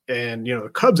 And,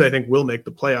 the Cubs, I think, will make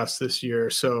the playoffs this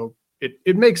year. So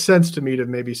it makes sense to me to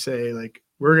maybe say, like,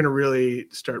 we're going to really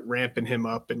start ramping him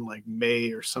up in like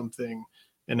May or something,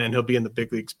 and then he'll be in the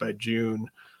big leagues by June.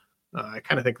 I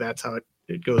kind of think that's how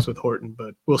it goes with Horton,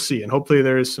 but we'll see. And hopefully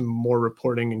there is some more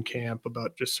reporting in camp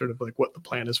about just sort of like what the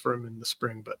plan is for him in the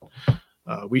spring.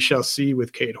 But we shall see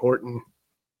with Cade Horton.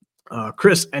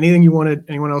 Chris,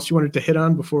 anyone else you wanted to hit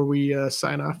on before we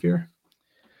sign off here?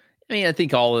 I mean, I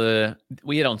think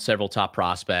we hit on several top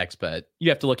prospects, but you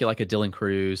have to look at like a Dylan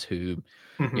Cruz who,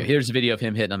 here's a video of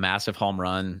him hitting a massive home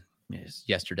run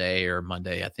yesterday or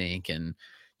Monday, I think. And,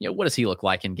 what does he look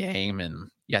like in game? And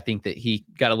I think that he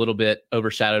got a little bit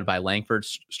overshadowed by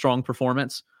Langford's strong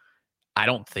performance. I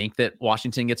don't think that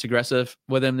Washington gets aggressive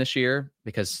with him this year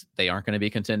because they aren't going to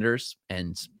be contenders.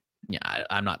 And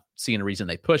I'm not seeing a reason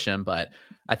they push him, but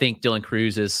I think Dylan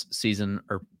Cruz's season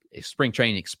or spring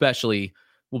training especially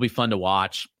will be fun to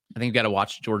watch. I think you've got to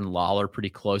watch Jordan Lawler pretty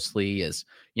closely as,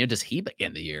 does he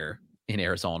begin the year in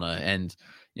Arizona? And,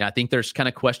 I think there's kind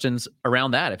of questions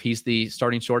around that if he's the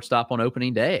starting shortstop on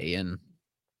opening day. And,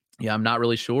 I'm not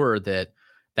really sure that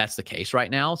that's the case right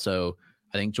now. So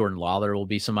I think Jordan Lawler will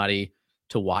be somebody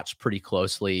to watch pretty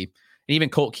closely. And even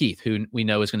Colt Keith, who we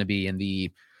know is going to be in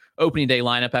the opening day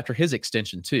lineup after his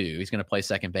extension too. He's going to play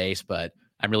second base, but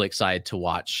I'm really excited to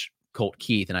watch Colt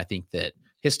Keith. And I think that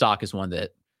his stock is one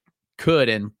that could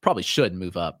and probably should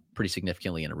move up pretty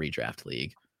significantly in a redraft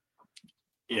league.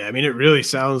 Yeah, I mean, it really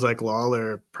sounds like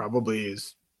Lawler probably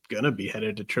is going to be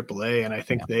headed to AAA. And I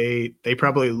think they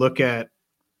probably look at,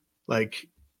 like,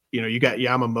 you got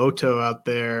Yamamoto out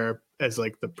there as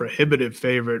like the prohibitive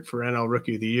favorite for NL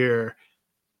Rookie of the Year.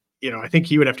 I think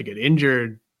he would have to get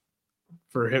injured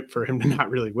for him to not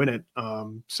really win it.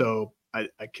 So I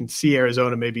can see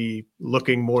Arizona maybe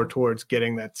looking more towards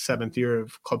getting that 7th year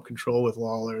of club control with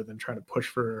Lawler than trying to push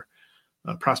for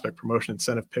a prospect promotion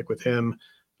incentive pick with him.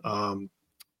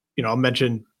 I'll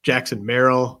mention Jackson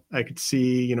Merrill. I could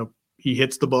see, he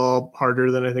hits the ball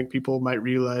harder than I think people might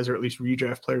realize, or at least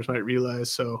redraft players might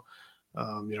realize. So,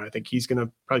 I think he's going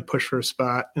to probably push for a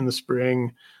spot in the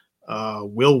spring.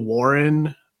 Will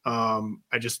Warren.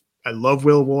 I love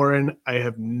Will Warren. I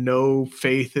have no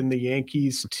faith in the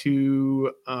Yankees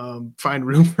to find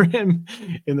room for him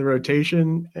in the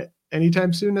rotation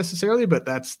anytime soon necessarily, but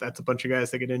that's a bunch of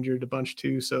guys that get injured a bunch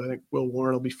too. So I think Will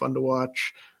Warren will be fun to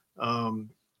watch.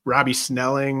 Robbie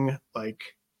Snelling,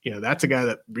 that's a guy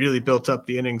that really built up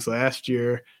the innings last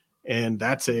year, and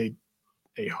that's a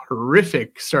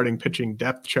horrific starting pitching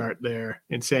depth chart there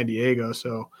in San Diego.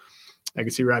 So I can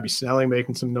see Robbie Snelling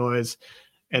making some noise.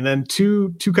 And then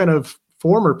two kind of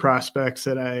former prospects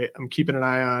that I'm keeping an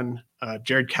eye on,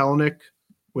 Jared Kelenic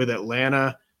with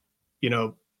Atlanta.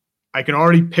 I can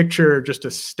already picture just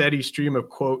a steady stream of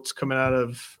quotes coming out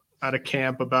of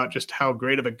camp about just how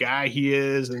great of a guy he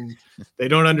is. And they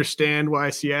don't understand why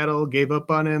Seattle gave up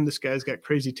on him. This guy's got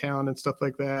crazy talent and stuff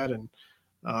like that. And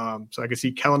so I can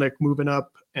see Kelenic moving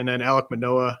up, and then Alek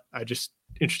Manoah. I just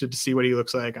interested to see what he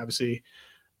looks like. Obviously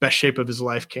best shape of his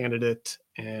life candidate,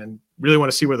 and really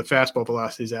want to see where the fastball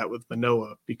velocity is at with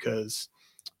Manoah, because,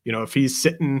 if he's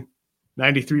sitting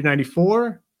 93,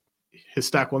 94, his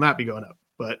stock will not be going up.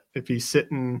 But if he's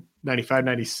sitting 95,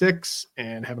 96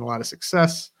 and having a lot of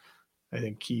success, I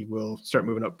think he will start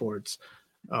moving up boards.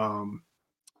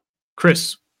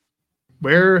 Chris,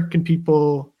 where can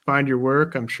people find your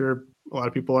work? I'm sure a lot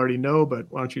of people already know, but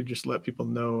why don't you just let people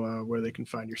know where they can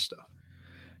find your stuff?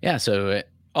 Yeah, so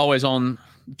always on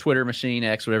Twitter machine,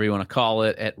 X, whatever you want to call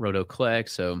it, at Clegg.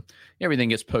 So everything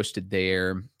gets posted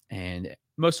there. And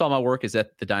most all my work is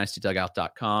at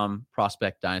thedynastydugout.com,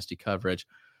 prospect dynasty coverage,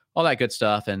 all that good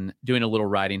stuff, and doing a little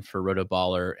writing for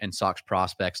Rotoballer and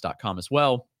SoxProspects.com as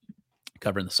well,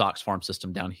 covering the Sox farm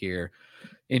system down here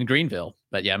in Greenville.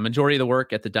 But yeah, majority of the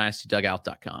work at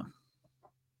thedynastydugout.com.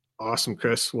 Awesome,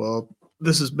 Chris. Well,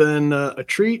 this has been a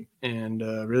treat, and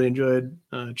really enjoyed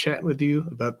chatting with you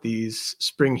about these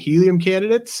spring Helium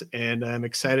candidates. And I'm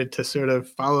excited to sort of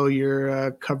follow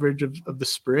your coverage of the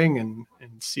spring and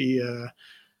see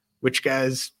which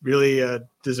guys really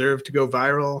deserve to go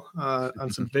viral on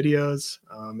some videos.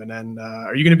 And then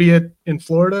are you going to be in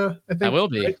Florida? I think I will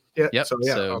be. Right? Yeah. Yep. So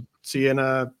yeah, I'll see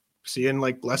you in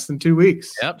like less than 2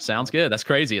 weeks. Yep. Sounds good. That's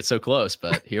crazy. It's so close,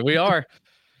 but here we are.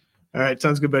 All right.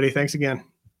 Sounds good, buddy. Thanks again.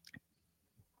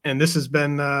 And this has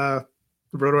been the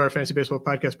RotoWire Fantasy Baseball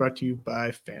Podcast, brought to you by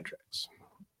Fantrax.